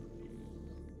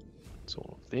 It's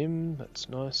all of them, that's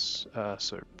nice.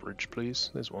 So bridge please,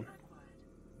 there's one.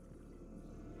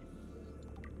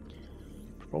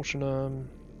 Propulsion arm.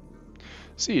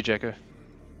 See you, Jacko.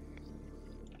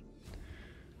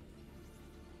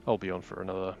 I'll be on for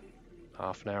another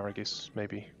half an hour, I guess,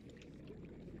 maybe.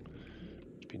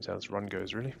 Depends how this run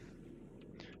goes, really.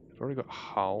 I've already got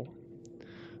hull,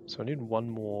 so I need one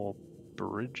more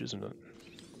bridge, isn't it?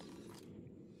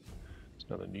 It's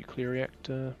another nuclear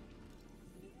reactor.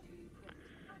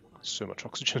 So much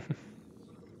oxygen.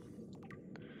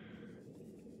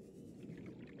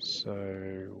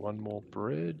 So, one more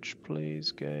bridge,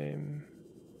 please, game.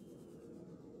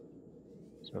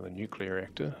 It's another nuclear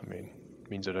reactor. I mean, it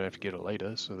means I don't have to get it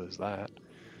later, so there's that.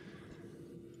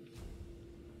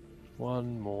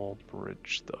 One more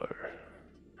bridge, though.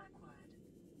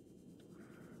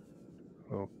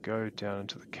 We'll go down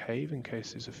into the cave in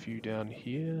case there's a few down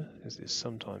here, as there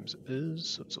sometimes is,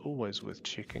 so it's always worth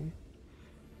checking.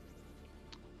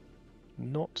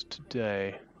 Not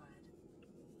today.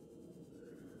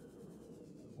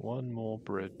 One more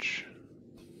bridge.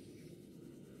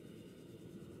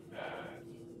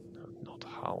 Not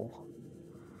hull.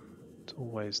 It's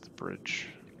always the bridge.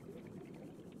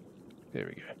 There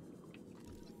we go.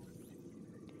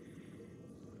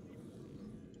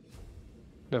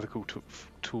 Another cool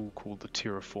tool called the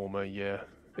Terraformer, yeah.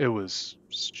 It was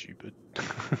stupid.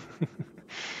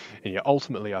 And yeah,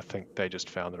 ultimately I think they just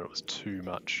found that it was too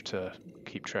much to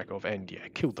keep track of, and yeah,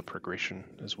 killed the progression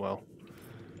as well.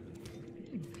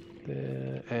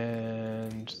 There,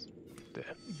 and there.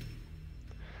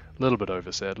 A little bit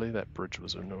over, sadly. That bridge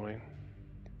was annoying.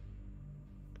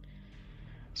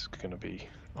 It's going to be...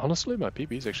 Honestly, my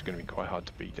PB is actually going to be quite hard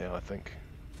to beat now, I think.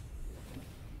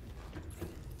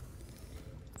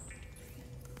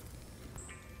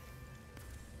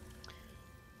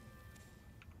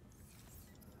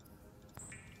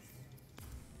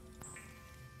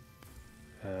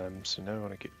 So now we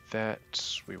want to get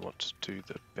that, we want to do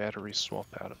the battery swap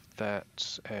out of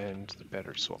that, and the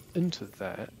battery swap into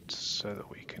that, so that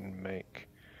we can make,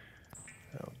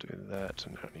 I'll do that,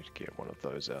 and I need to get one of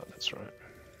those out, that's right.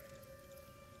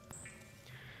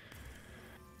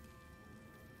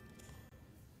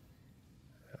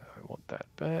 I want that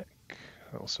back,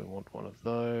 I also want one of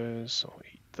those, I'll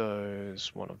eat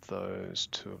those, one of those,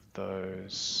 2 of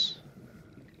those,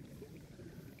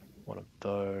 one of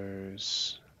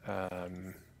those.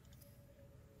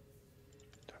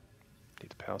 Need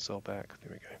the power cell back,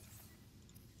 there we go.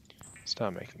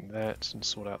 Start making that and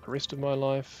sort out the rest of my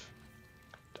life.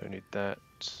 Don't need that.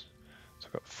 So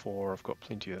I've got 4, I've got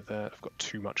plenty of that. I've got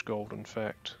too much gold in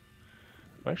fact.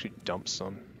 I'll actually dump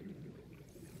some.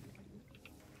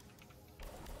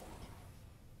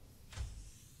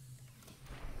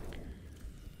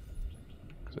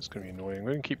 because it's going to be annoying. I'm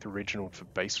going to keep the regional for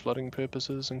base flooding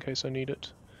purposes in case I need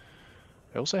it.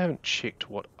 I also haven't checked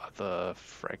what other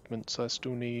fragments I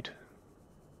still need.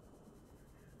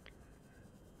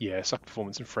 Yeah, suck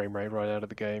performance and frame rate right out of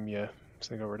the game, yeah,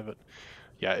 so I got rid of it.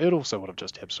 Yeah, it also would have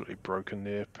just absolutely broken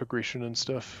their progression and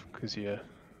stuff, because yeah,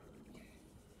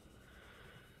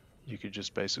 you could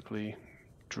just basically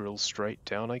drill straight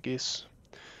down, I guess.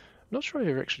 I'm not sure I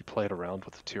ever actually played around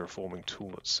with the terraforming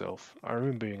tool itself. I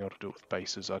remember being able to do it with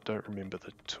bases, I don't remember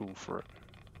the tool for it.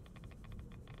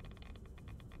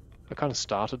 I kind of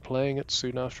started playing it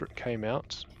soon after it came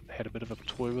out, had a bit of a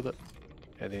toy with it,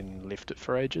 and then left it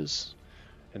for ages,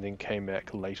 and then came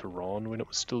back later on when it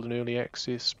was still in early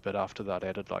access, but after that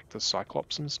added like the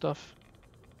Cyclops and stuff.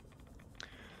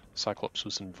 Cyclops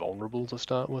was invulnerable to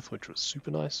start with, which was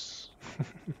super nice.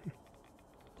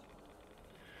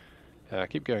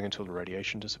 Keep going until the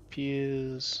radiation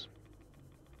disappears,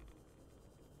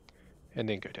 and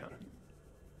then go down.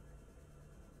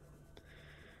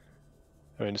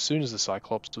 I mean, as soon as the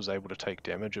Cyclops was able to take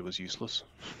damage, it was useless.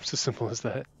 It's as simple as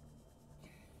that.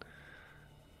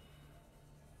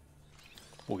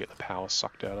 We'll get the power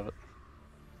sucked out of it.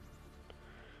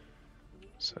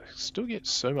 So still get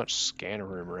so much scanner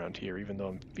room around here, even though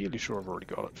I'm fairly sure I've already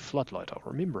got it. Floodlight, I'll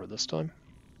remember it this time.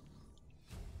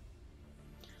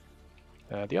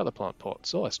 The other plant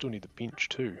pots. Oh, I still need the bench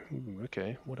too. Ooh,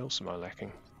 okay, what else am I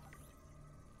lacking?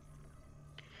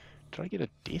 Did I get a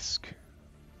desk?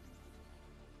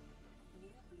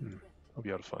 I'll be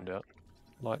able to find out.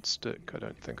 Light stick, I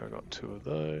don't think I got 2 of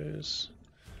those.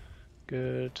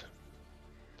 Good.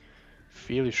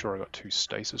 Fairly sure I got 2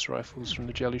 stasis rifles from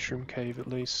the jelly shroom cave at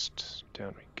least.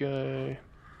 Down we go.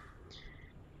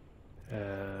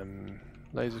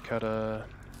 Laser cutter.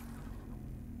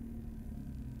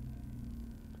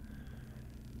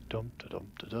 Dum da dum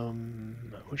da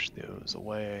dum. I wish there was a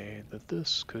way that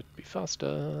this could be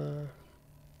faster.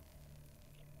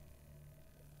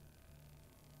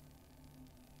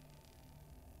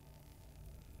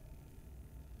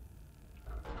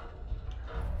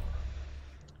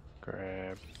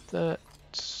 Grab that.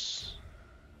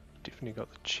 Definitely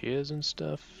got the chairs and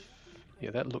stuff.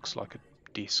 Yeah, that looks like a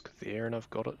desk there, and I've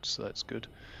got it, so that's good.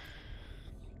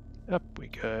 Up we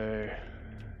go.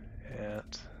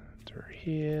 Out through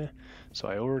here. So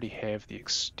I already have the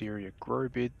exterior grow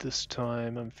bed this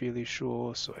time, I'm fairly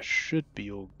sure, so I should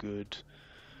be all good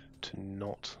to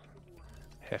not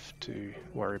have to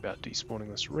worry about despawning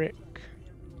this wreck.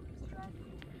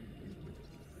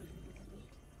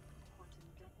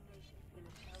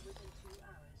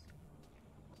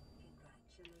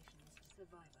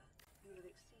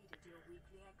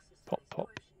 Pop, pop.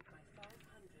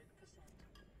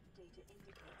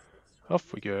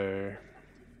 Off we go.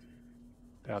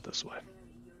 Out this way.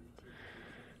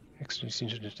 Next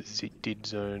into the dead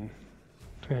zone.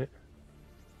 Gotta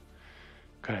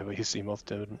have a hissy moth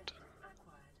didn't.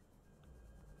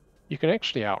 You can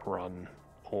actually outrun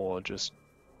or just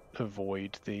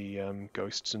avoid the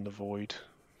ghosts in the void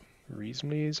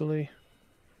reasonably easily.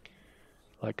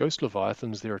 Like Ghost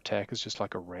Leviathans, their attack is just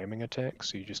like a ramming attack,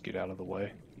 so you just get out of the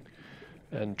way.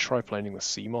 And triplaning the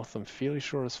Seamoth, I'm fairly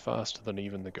sure is faster than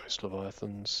even the Ghost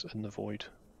Leviathans in the void.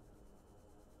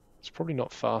 It's probably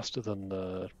not faster than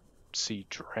the Sea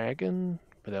Dragon,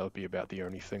 but that would be about the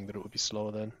only thing that it would be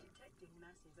slower than.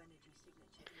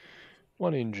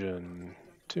 1 engine,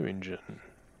 2 engine.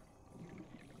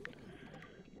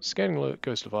 Scanning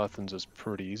Ghost Leviathans is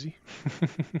pretty easy.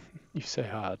 You say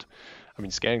hard. I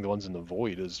mean, scanning the ones in the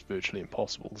void is virtually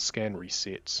impossible. The scan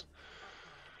resets.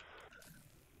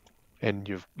 And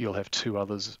you'll have 2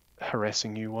 others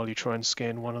harassing you while you try and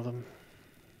scan one of them.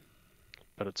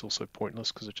 But it's also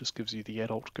pointless because it just gives you the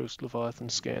adult Ghost Leviathan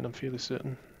scan, I'm fairly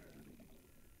certain.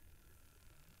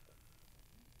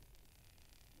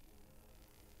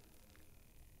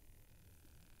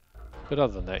 But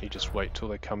other than that, you just wait till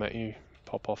they come at you,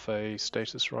 pop off a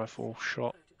stasis rifle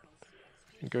shot,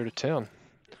 and go to town.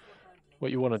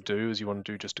 What you want to do is you want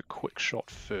to do just a quick shot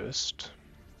first,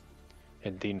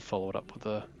 and then follow it up with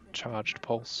a charged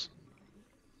pulse.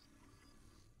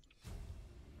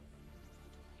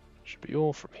 Should be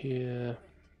all from here.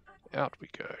 Out we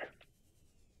go.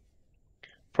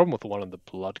 Problem with the one in the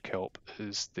blood kelp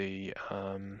is the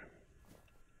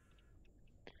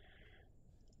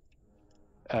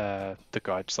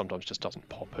guide sometimes just doesn't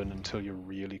pop in until you're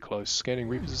really close. Scanning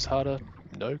Reapers is harder.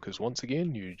 No, because once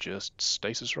again you just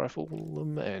stasis rifle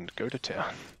them and go to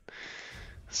town.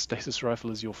 Stasis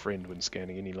rifle is your friend when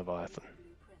scanning any Leviathan.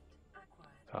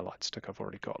 Light stick, I've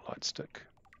already got light stick.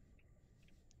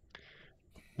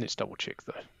 Let's double check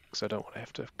though, because I don't want to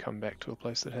have to come back to a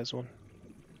place that has one.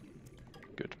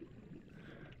 Good.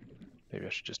 Maybe I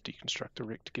should just deconstruct the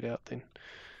wreck to get out then.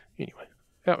 Anyway,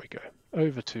 out we go.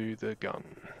 Over to the gun.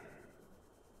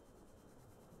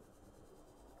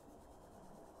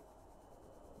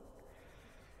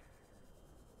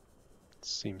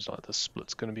 Seems like the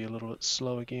split's going to be a little bit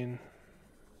slow again.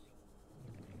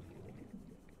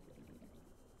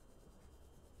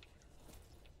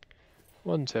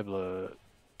 One tablet.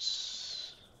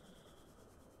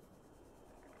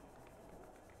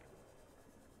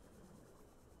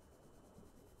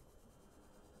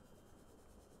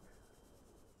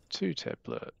 Two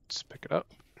tablets, pick it up.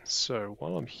 So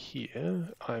while I'm here,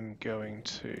 I'm going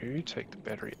to take the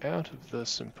battery out of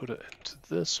this and put it into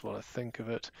this while I think of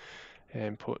it,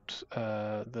 and put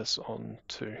this on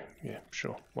to, yeah,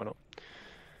 sure, why not?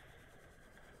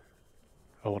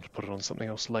 I want to put it on something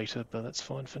else later, but that's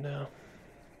fine for now.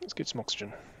 Let's get some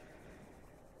oxygen.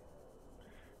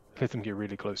 Let them get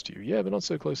really close to you. Yeah, but not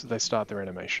so close that they start their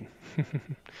animation.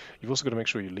 You've also got to make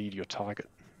sure you lead your target.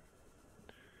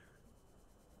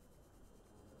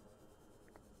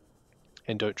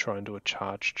 And don't try and do a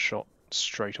charged shot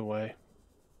straight away.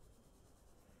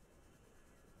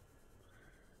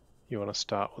 You want to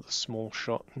start with a small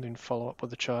shot and then follow up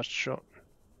with a charged shot.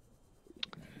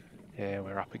 Yeah,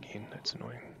 we're up again. That's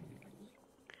annoying.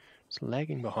 It's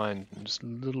lagging behind in just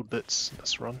little bits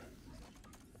this run.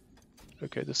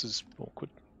 Okay, this is awkward.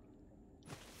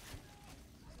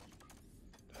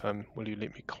 Will you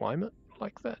let me climb it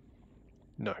like that?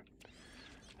 No.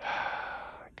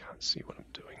 I can't see what I'm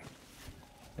doing.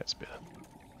 That's better.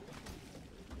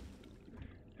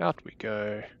 Out we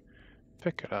go.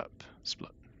 Pick it up.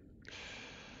 Split.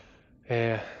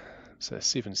 Yeah, so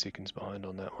 7 seconds behind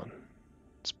on that one.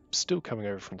 It's still coming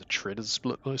over from the treaders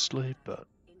split mostly, but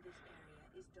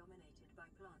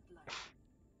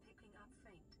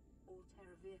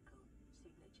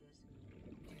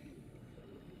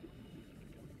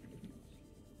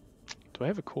do I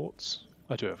have a quartz?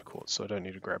 I do have a quartz, so I don't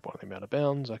need to grab one of them out of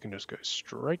bounds. I can just go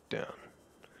straight down.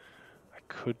 I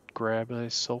could grab a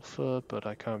sulfur, but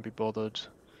I can't be bothered.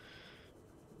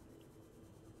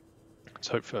 Let's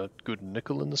hope for good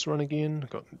nickel in this run again.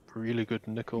 Got really good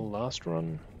nickel last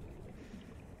run.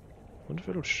 Wonder if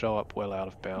it'll show up well out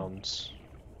of bounds.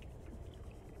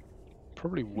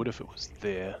 Probably would if it was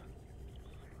there.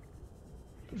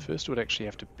 But first it would actually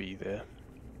have to be there.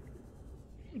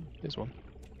 There's one.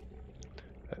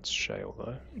 That's shale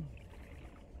though.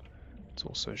 It's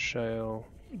also shale.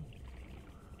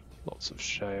 Lots of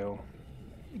shale.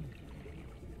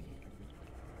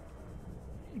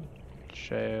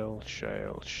 Shale,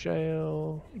 shale,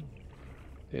 shale.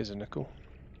 There's a nickel.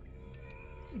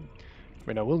 I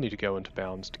mean, I will need to go into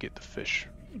bounds to get the fish,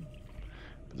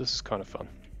 but this is kind of fun.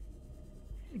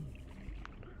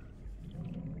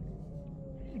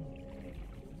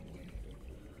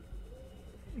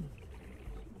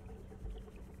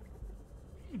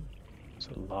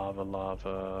 So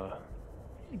lava.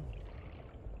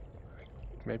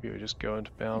 Maybe we just go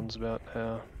into bounds about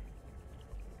now.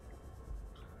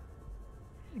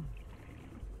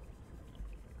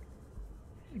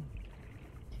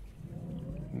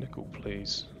 Nickel,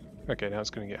 please. Okay, now it's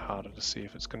going to get harder to see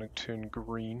if it's going to turn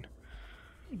green.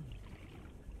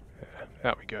 Yeah,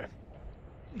 out we go.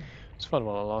 It's fun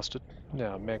while it lasted.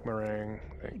 Now, magmarang,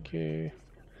 thank you.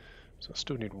 So I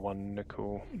still need one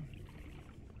nickel.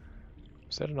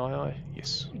 Is that an II?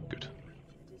 Yes, good.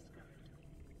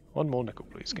 One more nickel,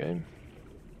 please, game.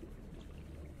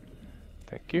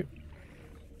 Thank you.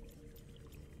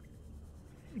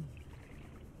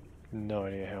 No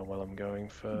idea how well I'm going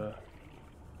for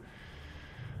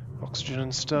oxygen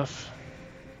and stuff.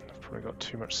 I've probably got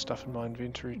too much stuff in my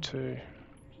inventory too.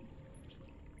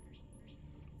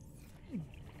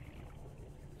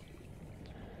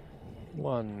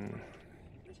 One,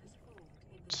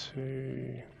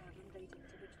 two.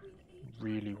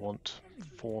 Really want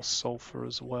 4 sulfur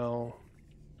as well.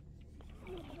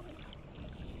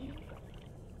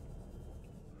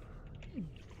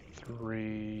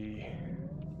 Three,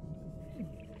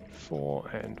 4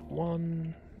 and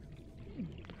 1. I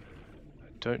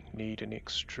don't need an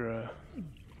extra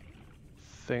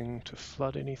thing to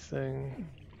flood anything.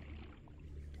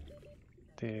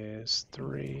 There's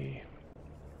 3.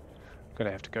 I'm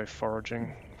gonna have to go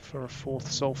foraging for a 4th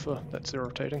sulfur. That's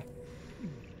irritating.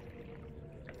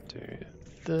 Do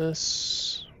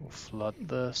this, we'll flood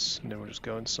this, and then we'll just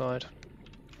go inside.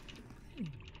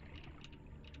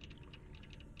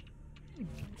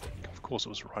 Of course it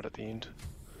was right at the end.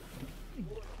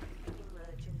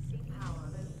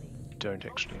 Don't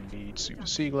actually need Super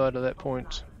Sea Glide at that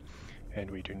point,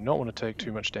 and we do not want to take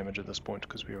too much damage at this point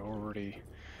because we are already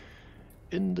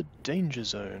in the danger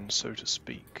zone, so to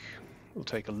speak. We'll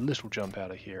take a little jump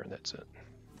out of here and that's it.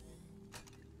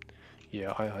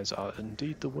 Yeah, eyes are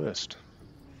indeed the worst.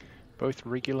 Both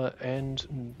regular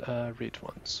and red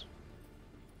ones.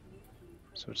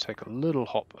 So we'll take a little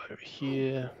hop over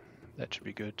here. That should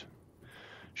be good.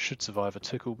 Should survive a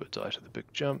tickle but die to the big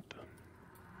jump.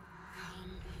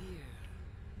 Come here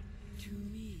to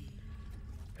me.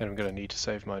 And I'm going to need to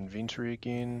save my inventory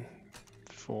again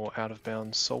for out of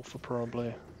bounds sulfur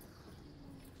probably.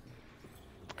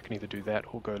 I can either do that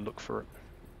or go look for it.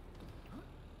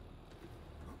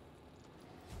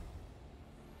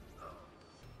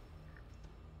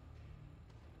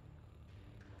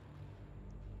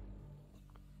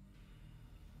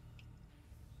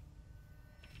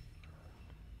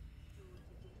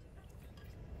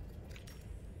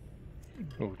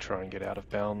 We'll try and get out of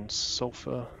bounds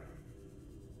sulfur.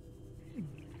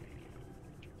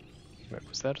 Wait,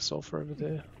 was that a sulfur over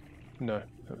there? No,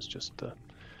 that was just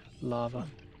lava.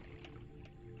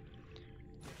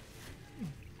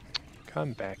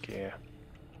 Come back here.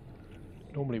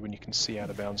 Normally when you can see out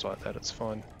of bounds like that, it's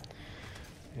fine.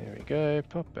 There we go,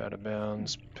 pop out of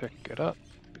bounds, pick it up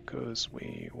because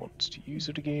we want to use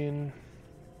it again.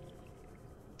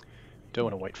 Don't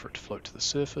want to wait for it to float to the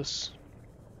surface.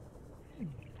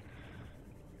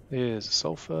 There's a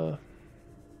sulfur.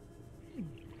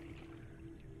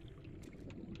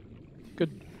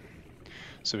 Good.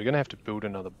 So we're going to have to build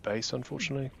another base,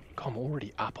 unfortunately. God, I'm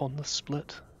already up on the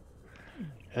split.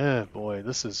 Oh boy,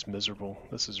 this is miserable.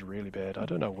 This is really bad. I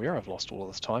don't know where I've lost all of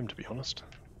this time, to be honest.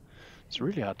 It's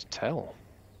really hard to tell.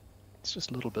 It's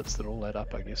just little bits that all add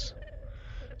up, I guess.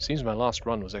 Seems my last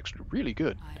run was actually really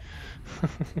good.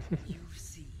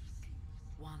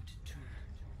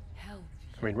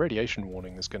 I mean, radiation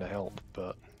warning is going to help,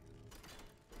 but...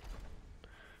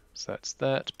 So that's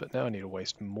that, but now I need to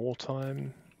waste more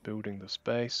time building this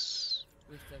base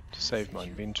to save my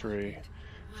inventory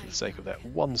for the sake of that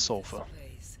one sulfur.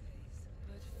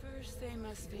 But first they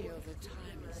must feel the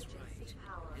time is right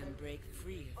and break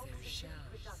free of their shells.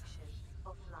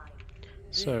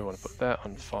 So I want to put that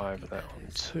on 5 and that on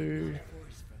 2.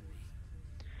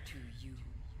 To you,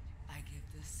 I give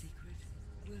the secret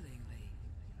willingly.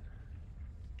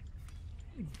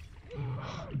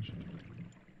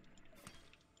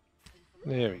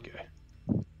 There we go.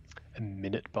 A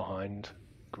minute behind.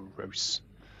 Gross.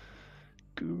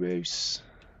 Gross.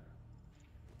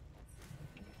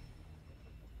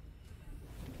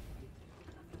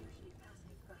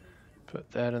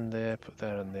 Put that in there, put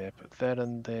that in there, put that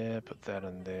in there, put that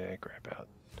in there, grab out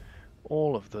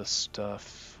all of this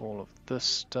stuff, all of this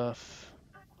stuff.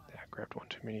 Yeah, I grabbed one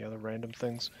too many other random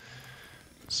things.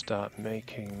 Start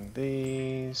making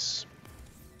these.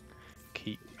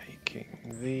 Keep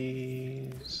making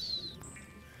these.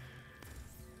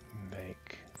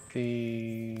 Make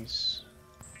these.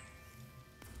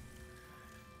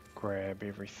 Grab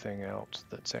everything out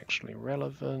that's actually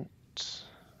relevant.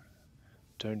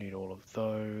 Don't need all of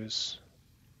those.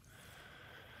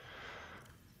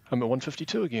 I'm at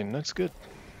 152 again, that's good.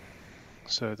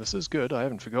 So this is good, I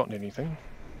haven't forgotten anything.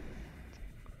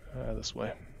 This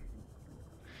way.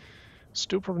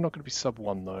 Still probably not going to be sub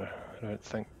 1 though, I don't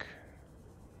think.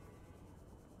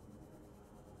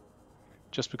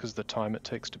 Just because of the time it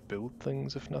takes to build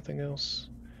things, if nothing else.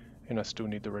 And I still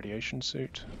need the radiation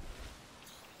suit.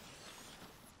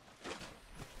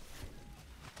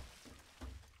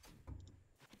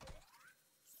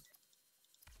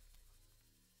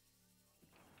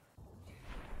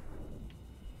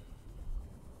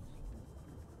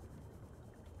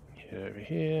 Get over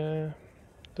here.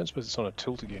 Don't suppose it's on a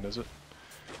tilt again, is it?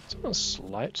 It's on a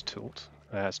slight tilt.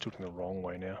 Ah, it's tilting the wrong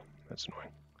way now. That's annoying.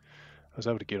 I was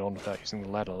able to get on without using the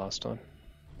ladder last time.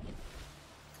 I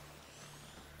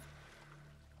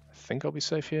think I'll be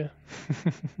safe here.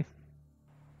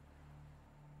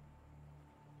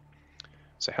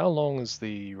 So how long is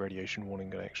the radiation warning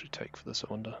going to actually take for this, I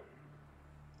wonder?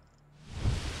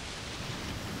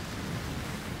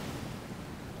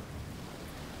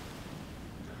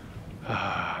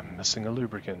 Ah, I'm missing a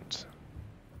lubricant.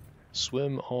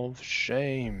 Swim of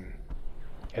shame.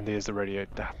 And there's the radiator.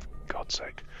 Ah, for God's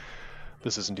sake.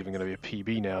 This isn't even going to be a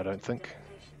PB now, I don't think.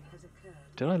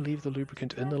 Did I leave the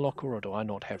lubricant in the locker or do I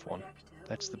not have one?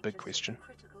 That's the big question.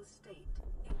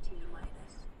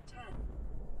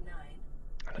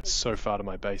 And it's so far to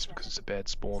my base because it's a bad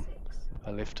spawn. I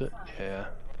left it? Yeah.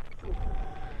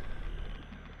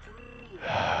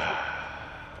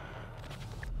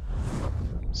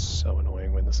 So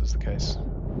annoying when this is the case.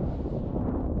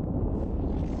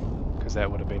 Because that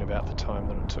would have been about the time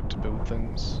that it took to build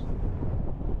things.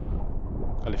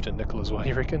 I left it nickel as well,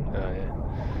 you reckon? Oh yeah.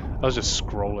 I was just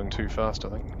scrolling too fast, I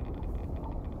think.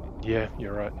 Yeah,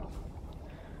 you're right.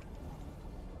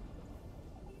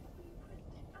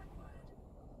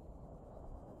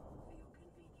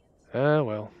 Ah,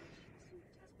 well.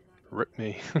 Rip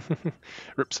me.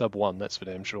 Rip sub 1, that's for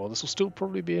damn sure. This will still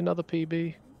probably be another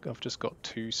PB. I've just got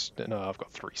no, I've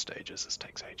got 3 stages. This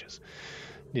takes ages.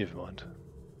 Never mind.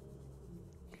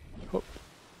 Oh.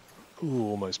 Ooh,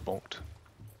 almost bonked.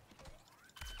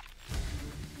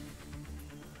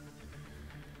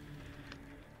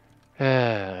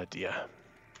 Ah, dear.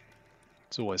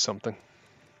 It's always something.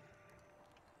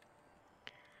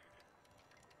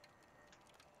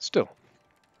 Still,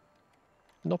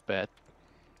 not bad.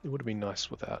 It would have been nice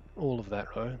without all of that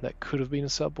though. That could have been a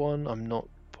sub 1. I'm not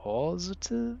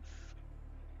positive.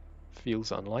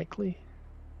 Feels unlikely,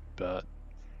 but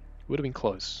it would have been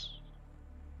close.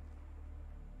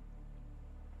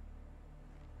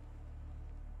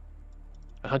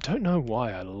 And I don't know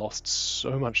why I lost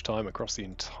so much time across the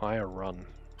entire run.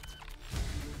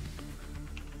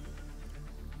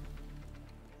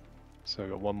 So I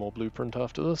got one more blueprint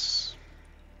after this.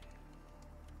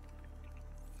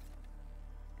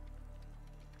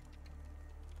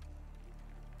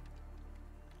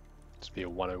 It's be a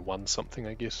 101 something,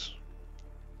 I guess.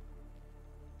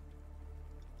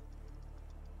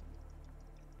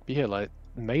 But yeah, like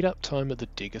made up time at the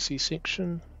Legacy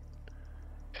section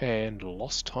and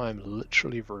lost time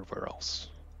literally everywhere else.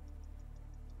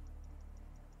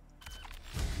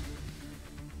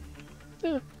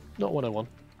 Yeah, not 101.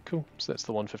 Cool, so that's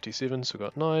the 157, so we've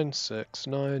got 9, 6,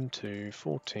 9, 2,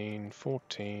 14,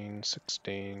 14,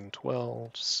 16,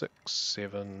 12, 6,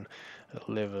 7,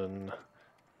 11,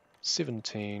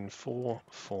 17, 4,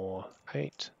 4,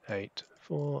 8, 8,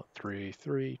 4, 3,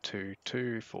 3, 2,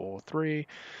 2, 4, 3,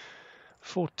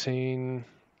 14,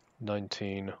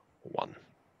 19, 1.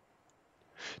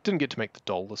 Didn't get to make the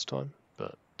doll this time,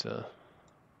 but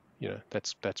you know,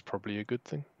 that's probably a good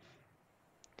thing.